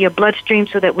it into your bloodstream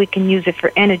so that we can use it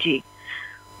for energy.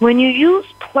 When you use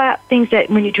things that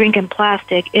when you drink in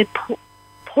plastic, it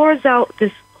pours out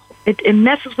this, it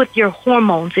messes with your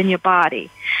hormones in your body.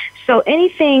 So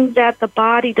anything that the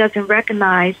body doesn't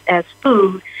recognize as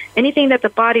food, anything that the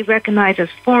body recognizes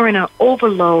as foreign or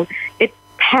overload, it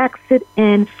packs it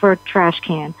in for a trash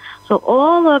can. So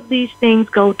all of these things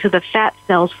go to the fat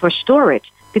cells for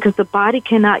storage because the body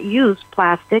cannot use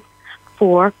plastic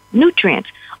for nutrients.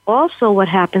 Also what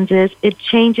happens is it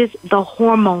changes the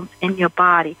hormones in your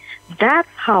body. That's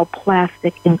how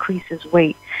plastic increases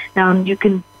weight. Now you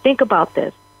can think about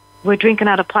this. We're drinking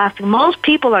out of plastic. Most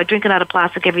people are drinking out of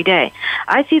plastic every day.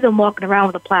 I see them walking around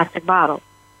with a plastic bottle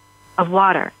of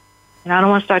water. And I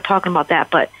don't want to start talking about that,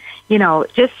 but,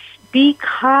 just be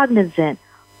cognizant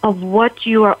of what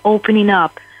you are opening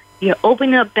up. You're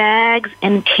opening up bags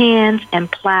and cans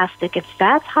and plastic. If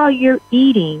that's how you're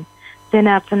eating, then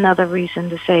that's another reason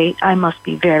to say, I must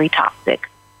be very toxic.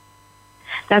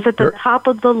 That's at the top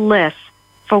of the list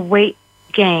for weight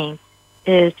gain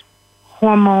is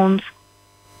hormones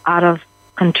out of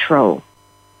control.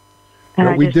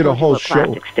 And we did a whole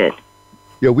show.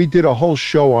 Yeah, we did a whole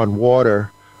show on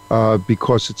water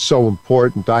because it's so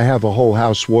important. I have a whole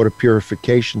house water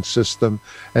purification system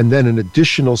and then an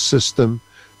additional system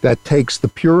that takes the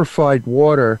purified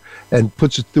water and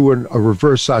puts it through a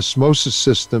reverse osmosis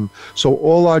system. So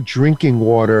all our drinking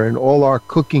water and all our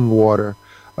cooking water,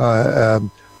 for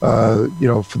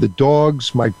the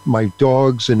dogs, my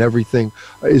dogs and everything,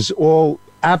 is all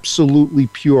absolutely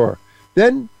pure.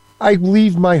 Then I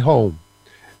leave my home,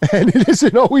 and it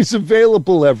isn't always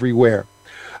available everywhere.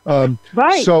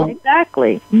 Right, so,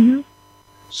 exactly. Mm-hmm.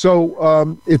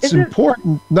 So it's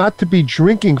important not to be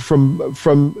drinking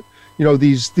from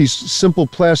these simple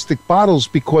plastic bottles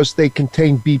because they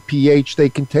contain BPH, they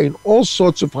contain all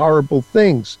sorts of horrible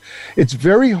things. It's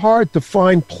very hard to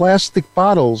find plastic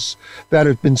bottles that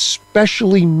have been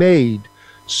specially made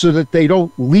so that they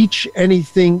don't leach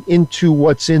anything into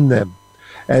what's in them.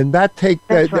 And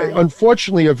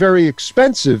unfortunately, are very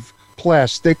expensive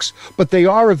plastics, but they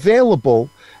are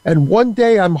available. And one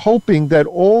day I'm hoping that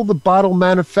all the bottle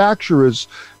manufacturers,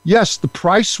 yes, the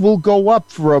price will go up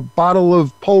for a bottle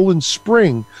of Poland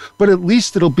Spring, but at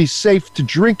least it'll be safe to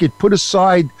drink it. Put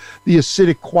aside the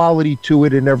acidic quality to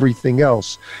it and everything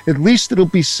else. At least it'll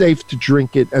be safe to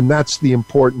drink it, and that's the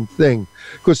important thing.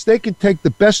 Because they can take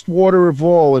the best water of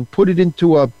all and put it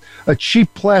into a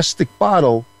cheap plastic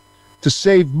bottle to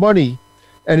save money,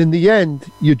 and in the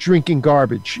end, you're drinking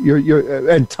garbage.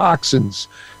 And toxins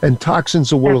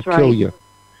will kill you.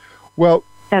 Well,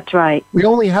 that's right. We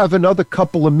only have another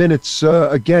couple of minutes,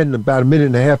 again, about a minute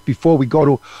and a half before we go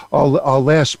to our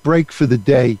last break for the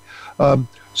day.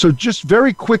 So just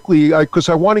very quickly, because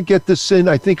I want to get this in,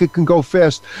 I think it can go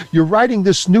fast. You're writing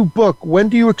this new book. When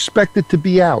do you expect it to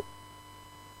be out?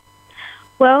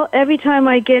 Well, every time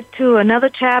I get to another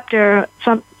chapter,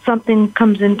 something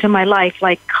comes into my life,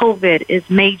 like COVID is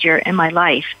major in my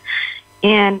life.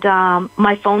 And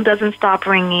my phone doesn't stop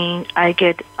ringing. I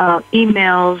get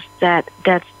emails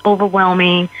that's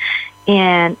overwhelming,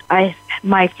 and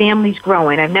my family's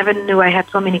growing. I never knew I had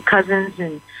so many cousins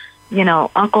and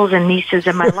uncles and nieces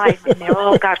in my life, and they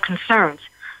all got concerns.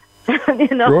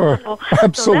 Sure. So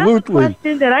absolutely. that's a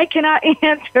question that I cannot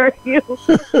answer you.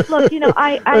 Look,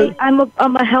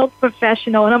 I'm a health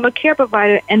professional and I'm a care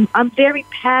provider, and I'm very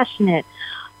passionate.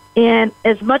 And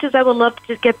as much as I would love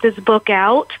to get this book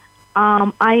out,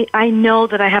 I know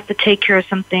that I have to take care of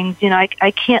some things.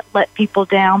 I can't let people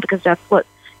down because that's what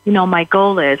my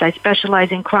goal is. I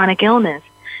specialize in chronic illness.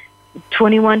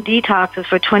 21 detoxes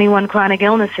for 21 chronic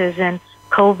illnesses, and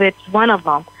COVID's one of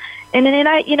them. And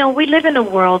then we live in a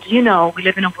world,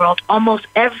 almost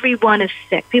everyone is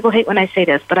sick. People hate when I say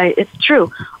this, but it's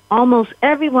true. Almost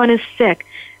everyone is sick.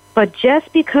 But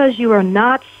just because you are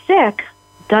not sick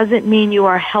doesn't mean you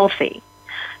are healthy.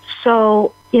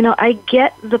 So, I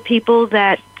get the people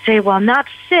that say, well, I'm not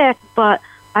sick, but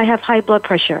I have high blood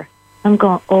pressure. I'm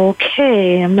going,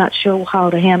 okay, I'm not sure how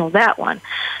to handle that one.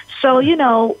 So,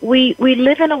 we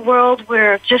live in a world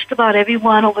where just about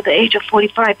everyone over the age of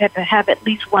 45 have to have at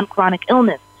least one chronic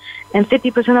illness, and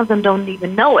 50% of them don't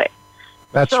even know it.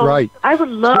 That's right. I would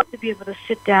love to be able to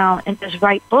sit down and just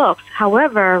write books.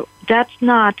 However, that's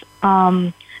not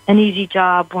an easy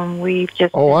job when we've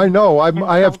just... Oh, I know.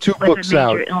 I have 2 books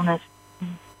out. Illness.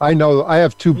 I know. I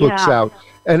have 2 books out.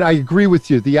 And I agree with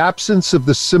you. The absence of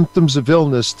the symptoms of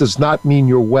illness does not mean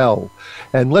you're well.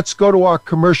 And let's go to our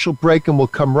commercial break, and we'll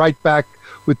come right back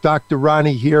with Dr.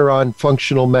 Ronnie here on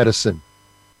Functional Medicine.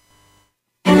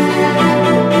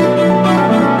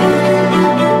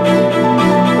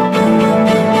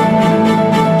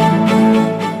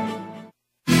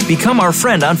 Become our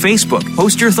friend on Facebook.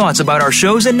 Post your thoughts about our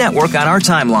shows and network on our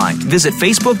timeline. Visit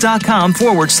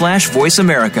Facebook.com/Voice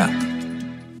America.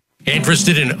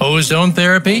 Interested in ozone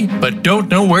therapy, but don't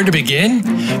know where to begin?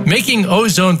 Making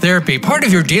ozone therapy part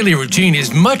of your daily routine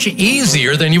is much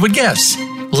easier than you would guess.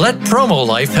 Let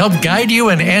PromoLife help guide you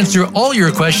and answer all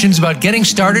your questions about getting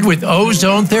started with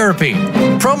ozone therapy.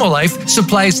 PromoLife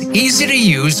supplies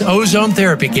easy-to-use ozone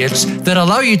therapy kits that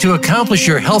allow you to accomplish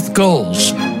your health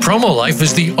goals. PromoLife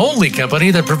is the only company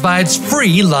that provides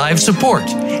free live support,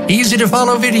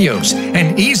 easy-to-follow videos,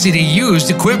 and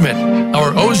easy-to-use equipment.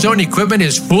 Our ozone equipment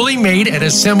is fully made and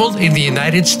assembled in the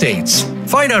United States.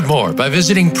 Find out more by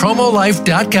visiting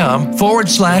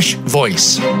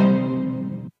promolife.com/voice.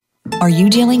 Are you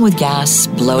dealing with gas,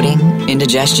 bloating,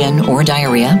 indigestion, or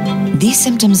diarrhea? These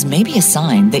symptoms may be a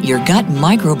sign that your gut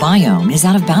microbiome is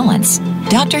out of balance.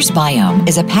 Doctor's Biome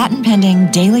is a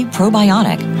patent-pending daily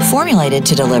probiotic formulated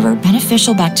to deliver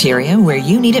beneficial bacteria where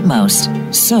you need it most.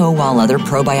 So while other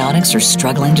probiotics are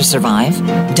struggling to survive,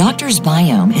 Doctor's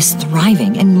Biome is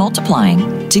thriving and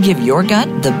multiplying to give your gut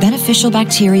the beneficial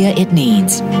bacteria it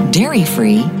needs.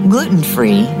 Dairy-free,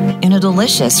 gluten-free, in a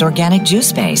delicious organic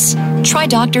juice base. Try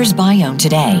Doctor's Biome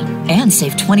today and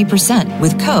save 20%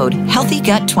 with code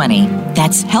HEALTHYGUT20.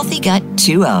 That's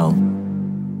HEALTHYGUT20.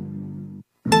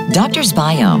 Doctor's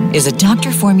Biome is a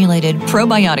doctor-formulated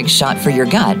probiotic shot for your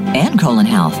gut and colon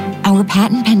health. Our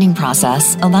patent-pending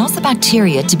process allows the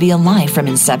bacteria to be alive from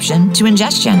inception to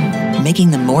ingestion,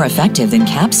 making them more effective than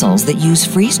capsules that use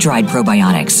freeze-dried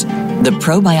probiotics. The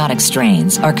probiotic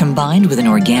strains are combined with an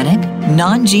organic,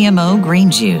 non-GMO green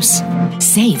juice.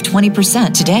 Save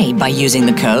 20% today by using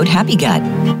the code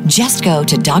HAPPYGUT. Just go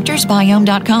to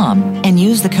doctorsbiome.com and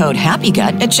use the code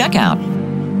HAPPYGUT at checkout.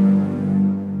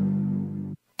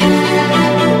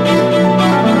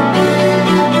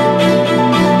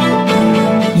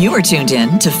 You are tuned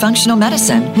in to Functional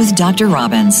Medicine with Dr.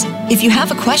 Robbins. If you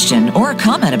have a question or a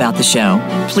comment about the show,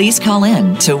 please call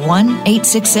in to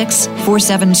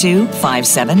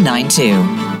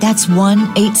 1-866-472-5792. That's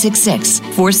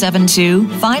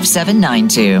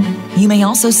 1-866-472-5792. You may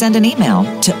also send an email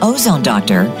to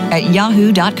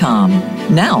ozonedoctor@yahoo.com.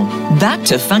 Now, back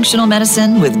to Functional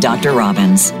Medicine with Dr.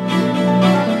 Robbins.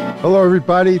 Hello,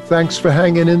 everybody. Thanks for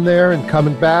hanging in there and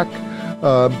coming back.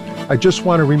 I just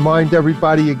want to remind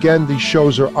everybody again, these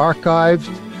shows are archived.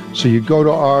 So you go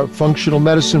to our Functional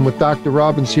Medicine with Dr.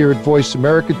 Robbins here at Voice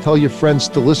America. Tell your friends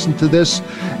to listen to this.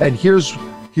 And here's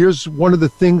one of the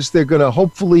things they're going to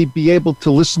hopefully be able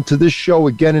to listen to this show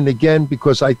again and again,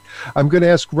 because I'm going to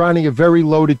ask Ronnie a very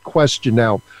loaded question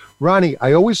now. Ronnie,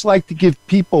 I always like to give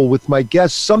people with my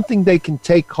guests something they can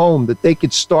take home that they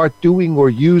could start doing or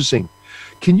using.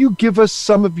 Can you give us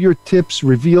some of your tips,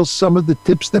 reveal some of the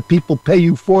tips that people pay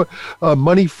you for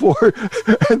money for,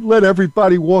 and let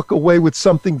everybody walk away with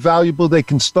something valuable they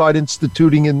can start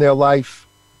instituting in their life?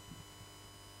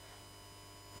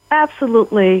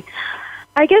 Absolutely.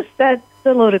 I guess that's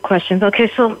a loaded question. Okay,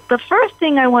 so the first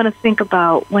thing I want to think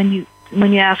about when you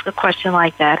ask a question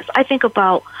like that is I think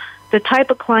about the type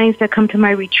of clients that come to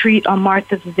my retreat on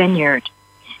Martha's Vineyard.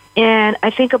 And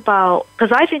I think about,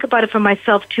 because I think about it for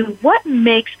myself too, what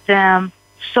makes them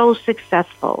so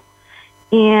successful?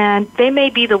 And they may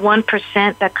be the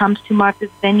 1% that comes to Martha's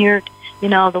Vineyard, you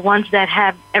know, the ones that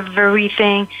have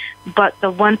everything, but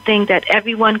the one thing that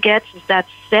everyone gets is that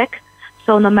sick.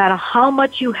 So no matter how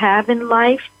much you have in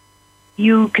life,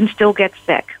 you can still get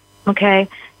sick, okay?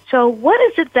 So what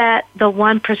is it that the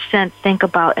 1% think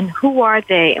about, and who are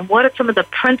they, and what are some of the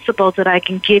principles that I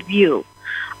can give you?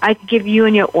 I can give you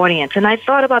and your audience. And I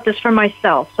thought about this for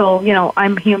myself, so, you know,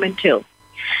 I'm human too.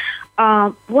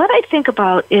 What I think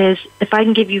about is, if I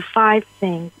can give you 5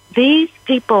 things, these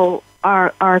people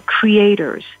are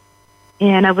creators.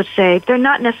 And I would say they're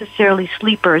not necessarily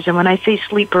sleepers. And when I say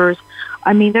sleepers,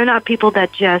 I mean they're not people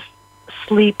that just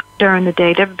sleep during the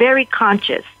day. They're very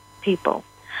conscious people.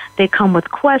 They come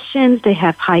with questions. They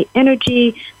have high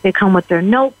energy. They come with their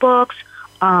notebooks.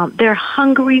 They're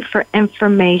hungry for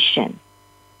information.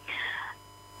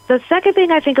 The second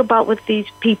thing I think about with these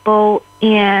people,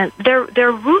 and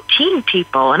they're routine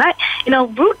people, and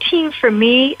routine for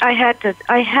me, I had to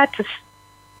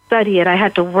study it. I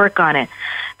had to work on it.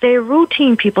 They're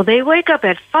routine people. They wake up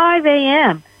at 5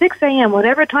 a.m., 6 a.m.,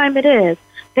 whatever time it is.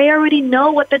 They already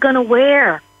know what they're going to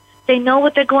wear. They know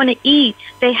what they're going to eat.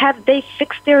 They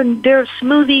fix their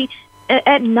smoothie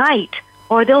at night,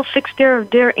 or they'll fix their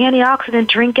antioxidant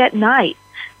drink at night.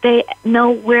 They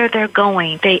know where they're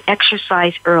going. They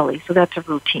exercise early, so that's a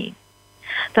routine.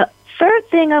 The third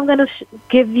thing I'm going to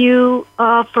give you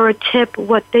for a tip,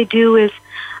 what they do is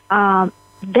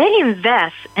they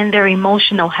invest in their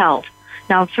emotional health.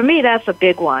 Now, for me, that's a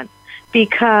big one,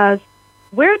 because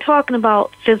we're talking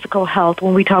about physical health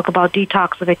when we talk about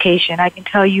detoxification. I can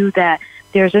tell you that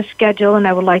there's a schedule, and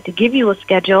I would like to give you a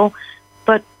schedule.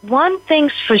 But one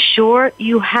thing's for sure,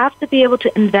 you have to be able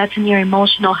to invest in your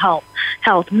emotional health.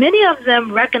 Many of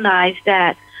them recognize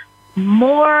that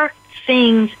more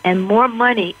things and more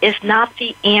money is not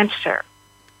the answer.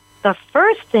 The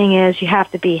first thing is you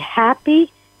have to be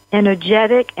happy,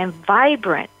 energetic, and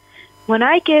vibrant. When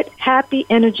I get happy,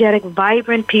 energetic,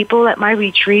 vibrant people at my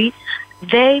retreat,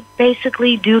 they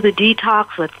basically do the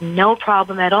detox with no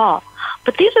problem at all.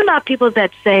 But these are not people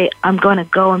that say, I'm going to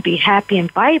go and be happy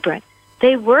and vibrant.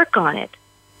 They work on it.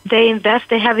 They invest.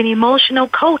 They have an emotional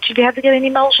coach. If you have to get an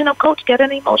emotional coach, get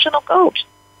an emotional coach.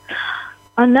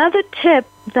 Another tip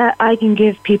that I can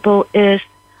give people is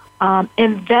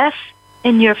invest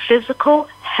in your physical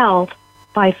health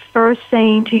by first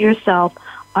saying to yourself,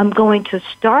 I'm going to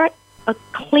start a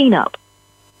cleanup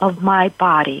of my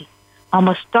body. I'm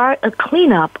going to start a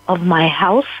cleanup of my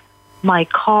house, my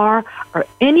car, or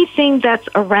anything that's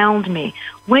around me.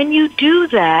 When you do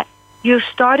that, you're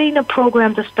starting a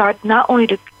program to start not only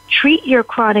to treat your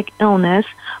chronic illness,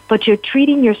 but you're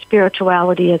treating your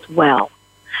spirituality as well.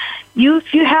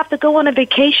 If you have to go on a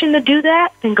vacation to do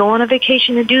that, then go on a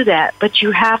vacation to do that. But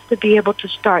you have to be able to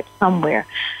start somewhere.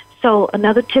 So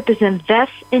another tip is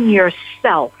invest in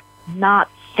yourself, not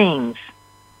things.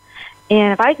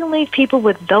 And if I can leave people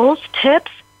with those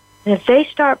tips, and if they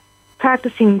start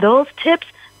practicing those tips,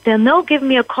 then they'll give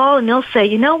me a call and they'll say,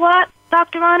 you know what,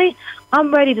 Dr. Ronnie,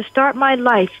 I'm ready to start my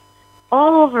life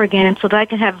all over again so that I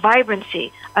can have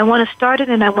vibrancy. I want to start it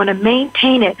and I want to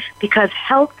maintain it because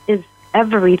health is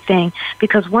everything.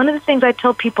 Because one of the things I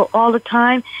tell people all the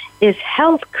time is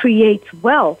health creates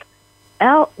wealth.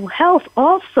 Health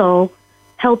also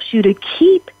helps you to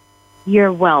keep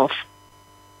your wealth.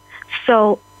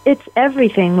 So it's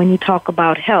everything when you talk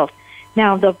about health.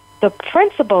 Now, the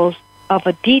principles of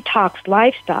a detox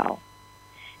lifestyle,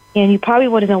 and you probably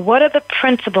want to know, what are the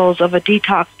principles of a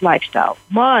detox lifestyle?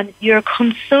 One, you're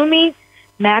consuming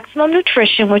maximum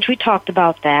nutrition, which we talked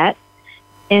about that,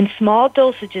 in small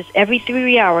dosages every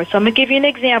 3 hours. So I'm going to give you an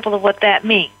example of what that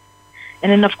means.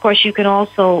 And then, of course, you can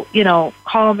also,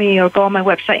 call me or go on my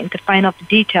website and to find out the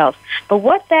details. But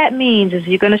what that means is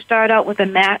you're going to start out with a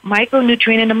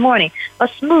micronutrient in the morning, a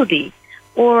smoothie,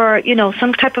 or,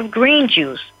 some type of green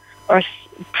juice or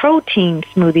protein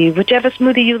smoothie, whichever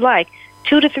smoothie you like.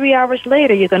 2 to 3 hours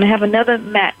later, you're going to have another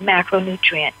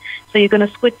macronutrient. So you're going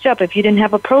to switch up. If you didn't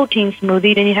have a protein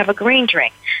smoothie, then you have a green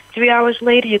drink. 3 hours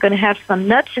later, you're going to have some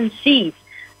nuts and seeds.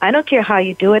 I don't care how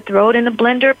you do it. Throw it in a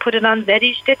blender, put it on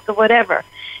veggie sticks or whatever.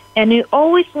 And you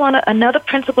always want to, another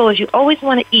principle is you always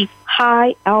want to eat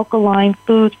high alkaline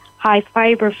foods, high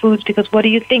fiber foods, because what are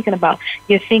you thinking about?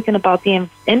 You're thinking about the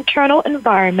internal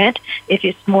environment. If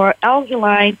it's more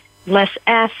alkaline, less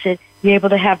acid, you're able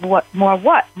to have more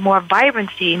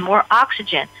vibrancy, more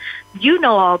oxygen. You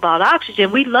know all about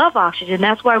oxygen. We love oxygen.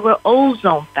 That's why we're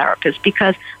ozone therapists,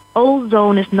 because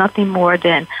ozone is nothing more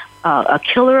than a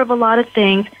killer of a lot of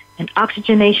things, and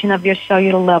oxygenation of your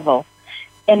cellular level.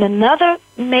 And another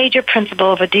major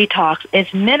principle of a detox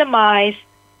is minimize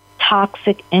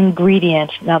toxic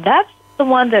ingredients. Now, that's the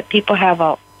one that people have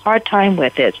a hard time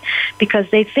with, is because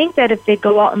they think that if they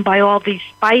go out and buy all these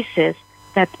spices,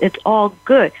 that it's all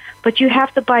good. But you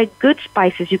have to buy good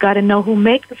spices. You got to know who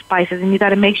makes the spices, and you got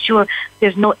to make sure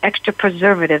there's no extra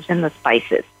preservatives in the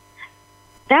spices.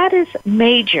 That is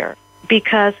major,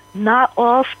 because not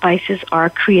all spices are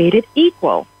created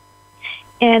equal.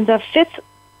 And the fifth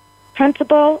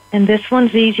principle, and this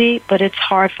one's easy, but it's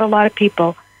hard for a lot of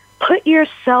people, put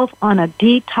yourself on a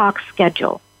detox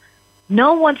schedule.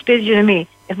 No one's busier than me.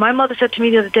 If my mother said to me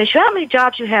the other day, how many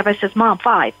jobs you have? I says, Mom,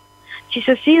 5. She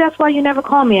says, see, that's why you never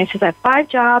call me. I says, I have 5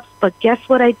 jobs, but guess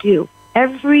what I do?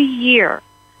 Every year,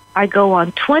 I go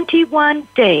on 21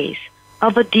 days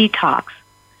of a detox.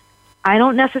 I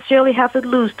don't necessarily have to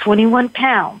lose 21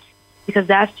 pounds, because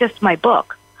that's just my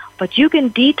book. But you can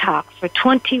detox for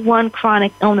 21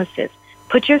 chronic illnesses.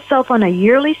 Put yourself on a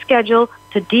yearly schedule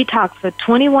to detox for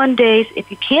 21 days.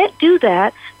 If you can't do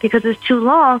that because it's too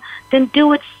long, then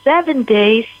do it 7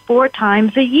 days, 4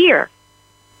 times a year.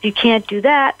 If you can't do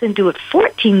that, then do it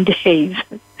 14 days,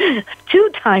 2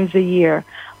 times a year.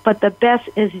 But the best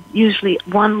is usually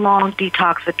one long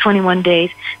detox for 21 days.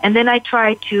 And then I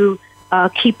try to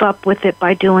keep up with it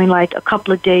by doing like a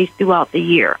couple of days throughout the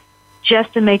year,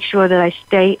 just to make sure that I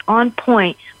stay on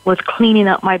point with cleaning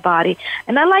up my body.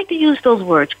 And I like to use those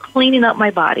words, cleaning up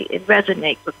my body. It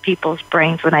resonates with people's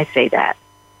brains when I say that.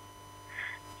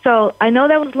 So I know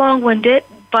that was long-winded,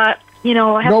 but,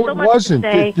 I have so much to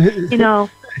say.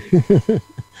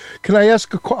 Can I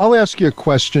ask I'll ask you a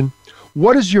question.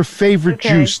 What is your favorite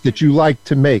juice that you like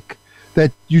to make,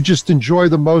 that you just enjoy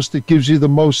the most, that gives you the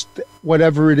most,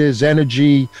 whatever it is,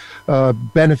 energy,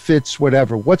 benefits,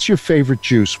 whatever? What's your favorite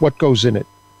juice? What goes in it?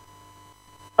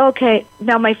 Okay,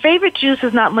 now my favorite juice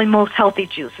is not my most healthy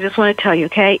juice. I just want to tell you,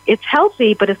 okay? It's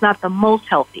healthy, but it's not the most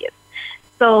healthiest.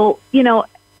 So,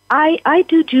 I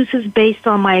do juices based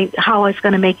on how it's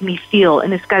going to make me feel,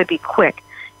 and it's got to be quick.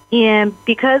 And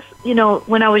because,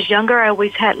 when I was younger, I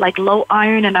always had like low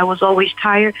iron and I was always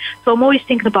tired. So I'm always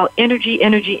thinking about energy,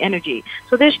 energy, energy.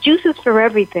 So there's juices for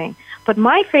everything. But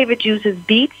my favorite juice is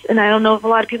beets, and I don't know if a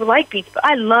lot of people like beets, but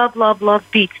I love, love, love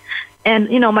beets. And,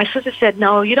 my sister said,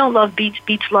 no, you don't love beets.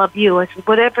 Beets love you. I said,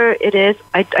 whatever it is,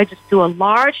 I just do a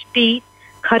large beet,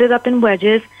 cut it up in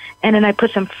wedges, and then I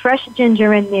put some fresh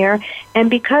ginger in there. And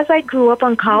because I grew up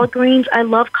on collard greens, I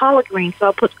love collard greens. So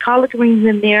I'll put collard greens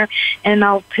in there, and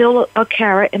I'll peel a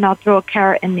carrot, and I'll throw a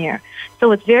carrot in there.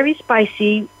 So it's very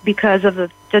spicy because of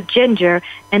the ginger,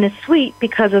 and it's sweet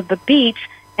because of the beets,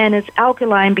 and it's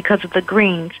alkaline because of the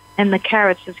greens. And the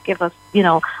carrots just give us,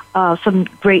 some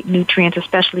great nutrients,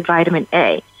 especially vitamin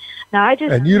A. Now, I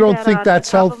just... And you don't think that's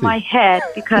healthy? My head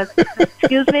because,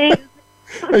 excuse me?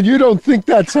 And you don't think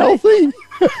that's healthy?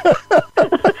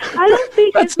 I don't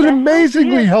think that's an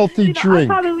amazingly healthy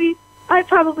drink. I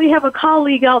probably have a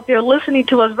colleague out there listening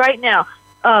to us right now.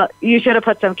 You should have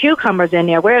put some cucumbers in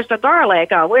there. Where's the garlic?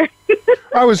 Where?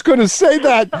 I was going to say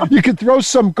that. You could throw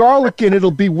some garlic in. It'll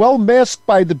be well masked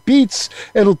by the beets.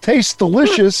 It'll taste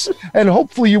delicious, and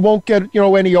hopefully you won't get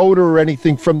any odor or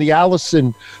anything from the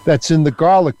allicin that's in the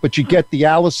garlic. But you get the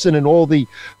allicin and all the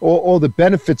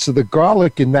benefits of the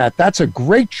garlic in that. That's a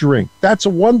great drink. That's a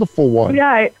wonderful one.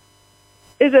 Yeah.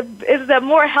 Is a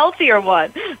more healthier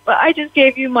one? But I just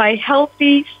gave you my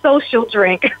healthy social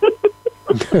drink.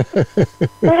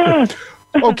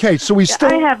 Okay, so we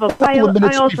still have a couple of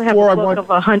minutes I also have a book of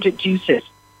 100 juices.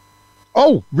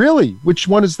 Oh, really? Which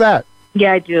one is that?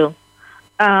 Yeah, I do.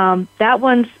 That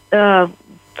one's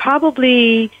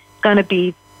probably going to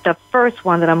be the first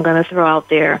one that I'm going to throw out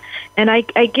there. And I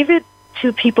give it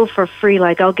to people for free.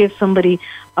 Like, I'll give somebody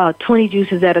 20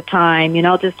 juices at a time,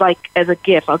 just like as a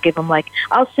gift. I'll give them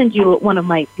I'll send you one of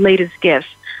my latest gifts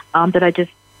that I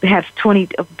just have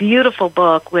a beautiful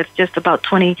book with just about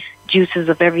 20 juices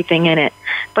of everything in it.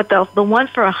 But the one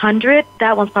for 100,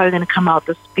 that one's probably going to come out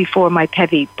before my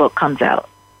Pevi book comes out.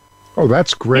 Oh,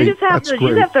 that's great. You just have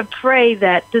to pray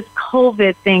that this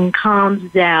COVID thing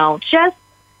calms down just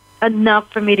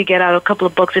enough for me to get out a couple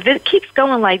of books. If it keeps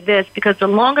going like this, because the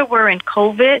longer we're in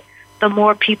COVID, the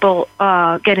more people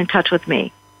get in touch with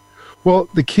me. Well,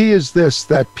 the key is this,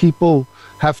 that people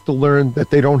have to learn that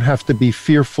they don't have to be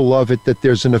fearful of it, that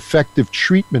there's an effective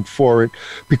treatment for it,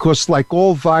 because like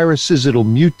all viruses, it'll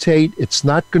mutate. It's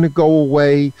not going to go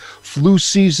away. Flu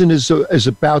season is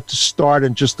about to start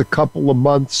in just a couple of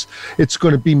months. It's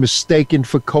going to be mistaken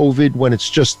for COVID when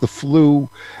it's just the flu,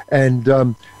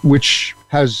 and which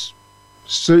has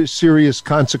serious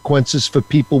consequences for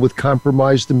people with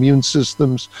compromised immune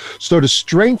systems. So to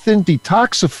strengthen,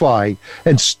 detoxify,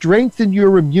 and strengthen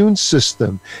your immune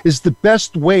system is the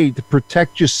best way to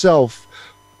protect yourself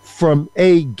from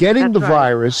getting the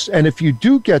virus, and if you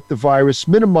do get the virus,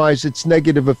 minimize its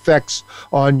negative effects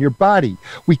on your body.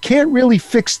 We can't really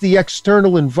fix the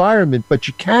external environment, but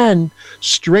you can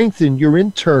strengthen your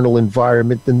internal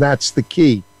environment, and that's the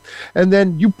key. And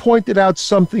then you pointed out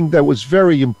something that was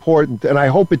very important, and I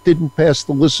hope it didn't pass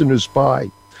the listeners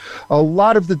by.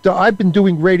 I've been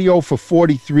doing radio for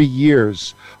 43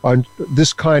 years on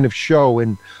this kind of show,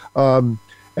 and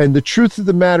the truth of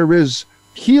the matter is,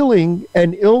 healing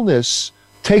and illness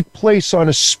take place on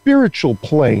a spiritual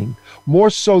plane, more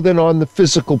so than on the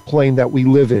physical plane that we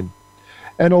live in.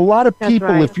 And a lot of people,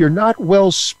 right, if you're not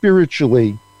well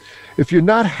spiritually, if you're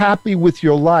not happy with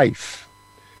your life,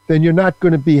 then you're not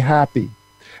going to be happy.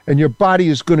 And your body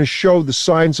is going to show the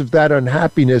signs of that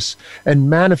unhappiness and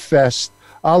manifest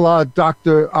a la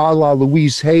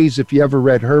Louise Hayes, if you ever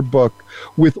read her book,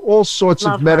 with all sorts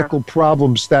of medical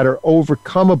problems that are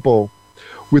overcomable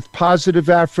with positive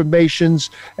affirmations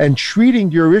and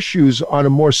treating your issues on a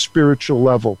more spiritual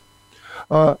level.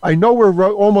 I know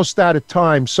we're almost out of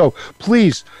time, so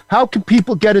please, how can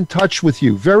people get in touch with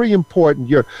you? Very important.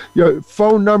 Your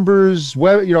phone numbers,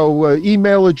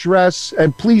 email address,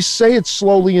 and please say it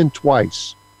slowly and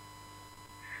twice.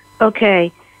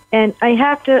 Okay, and I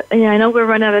have to. I know we're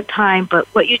running out of time, but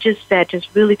what you just said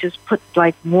really put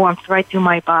like warmth right through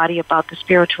my body about the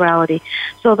spirituality.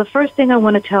 So the first thing I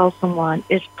want to tell someone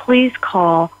is please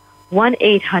call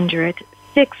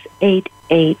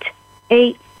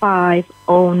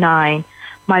 1-800-688-8509.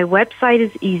 My website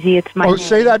is easy. It's my name.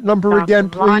 Say that number Dr. again,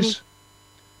 please.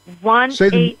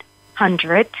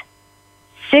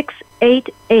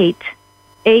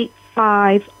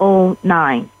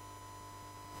 1-800-688-8509.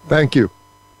 Thank you.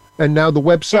 And now the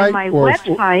website? And my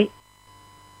website,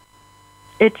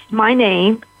 it's my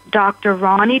name, Dr.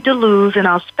 Ronnie DeLuz, and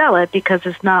I'll spell it because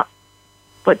it's not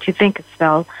what you think it's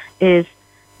spelled, is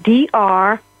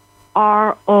DRRONI.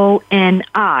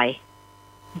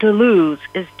 DeLuz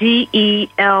is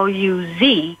DELUZ.com.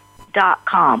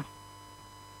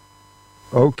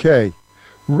 Okay.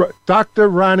 Dr.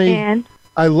 Ronnie, and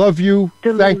I love you.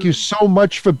 DeLuz. Thank you so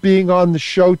much for being on the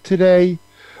show today.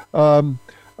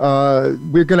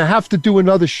 we're going to have to do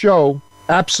another show,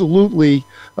 absolutely,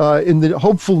 in the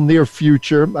hopeful near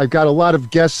future. I've got a lot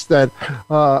of guests that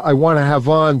I want to have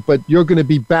on, but you're going to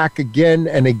be back again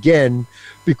and again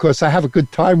because I have a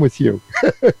good time with you.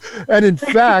 And in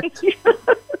fact,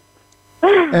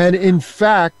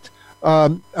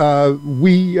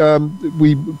 we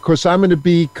because I'm going to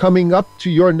be coming up to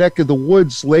your neck of the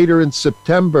woods later in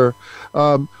September.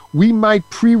 We might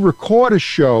pre-record a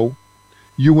show,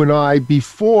 you and I,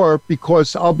 before,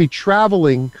 because I'll be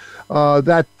traveling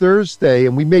that Thursday,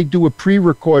 and we may do a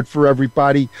pre-record for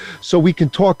everybody so we can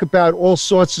talk about all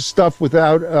sorts of stuff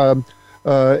without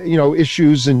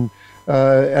issues. And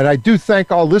I do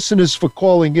thank our listeners for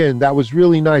calling in. That was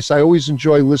really nice. I always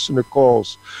enjoy listener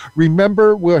calls.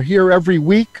 Remember, we're here every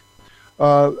week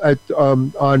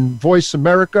on Voice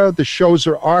America. The shows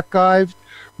are archived.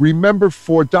 Remember,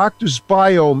 for Doctor's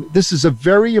Biome, this is a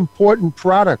very important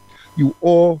product. You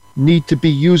all need to be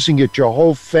using it, your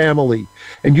whole family.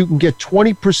 And you can get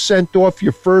 20% off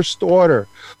your first order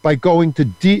by going to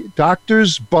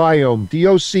Doctor's Biome,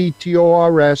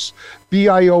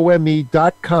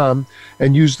 DoctorsBiome.com,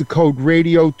 and use the code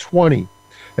radio20.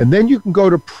 And then you can go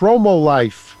to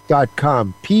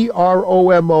promolife.com,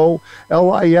 PROMOLIFE,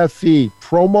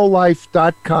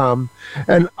 promolife.com.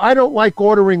 And I don't like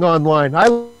ordering online. I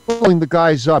like calling the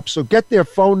guys up. So get their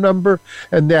phone number,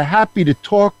 and they're happy to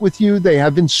talk with you. They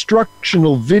have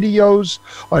instructional videos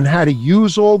on how to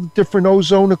use all the different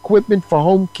ozone equipment for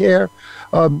home care.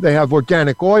 They have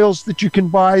organic oils that you can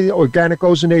buy, organic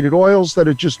ozonated oils that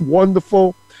are just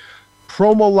wonderful.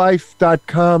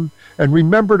 Promolife.com. And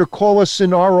remember to call us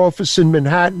in our office in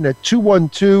Manhattan at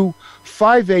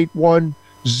 212-581-0101.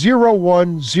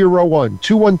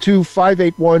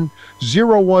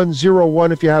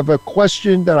 212-581-0101 if you have a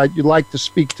question that you'd like to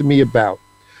speak to me about.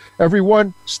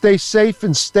 Everyone, stay safe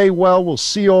and stay well. We'll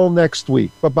see you all next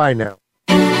week. Bye-bye now.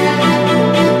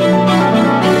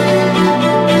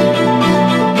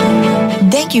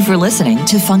 Thank you for listening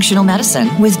to Functional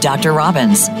Medicine with Dr.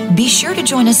 Robbins. Be sure to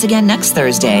join us again next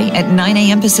Thursday at 9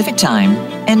 a.m. Pacific Time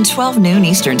and 12 noon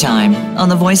Eastern Time on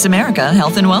the Voice America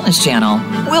Health and Wellness Channel.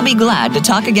 We'll be glad to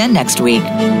talk again next week.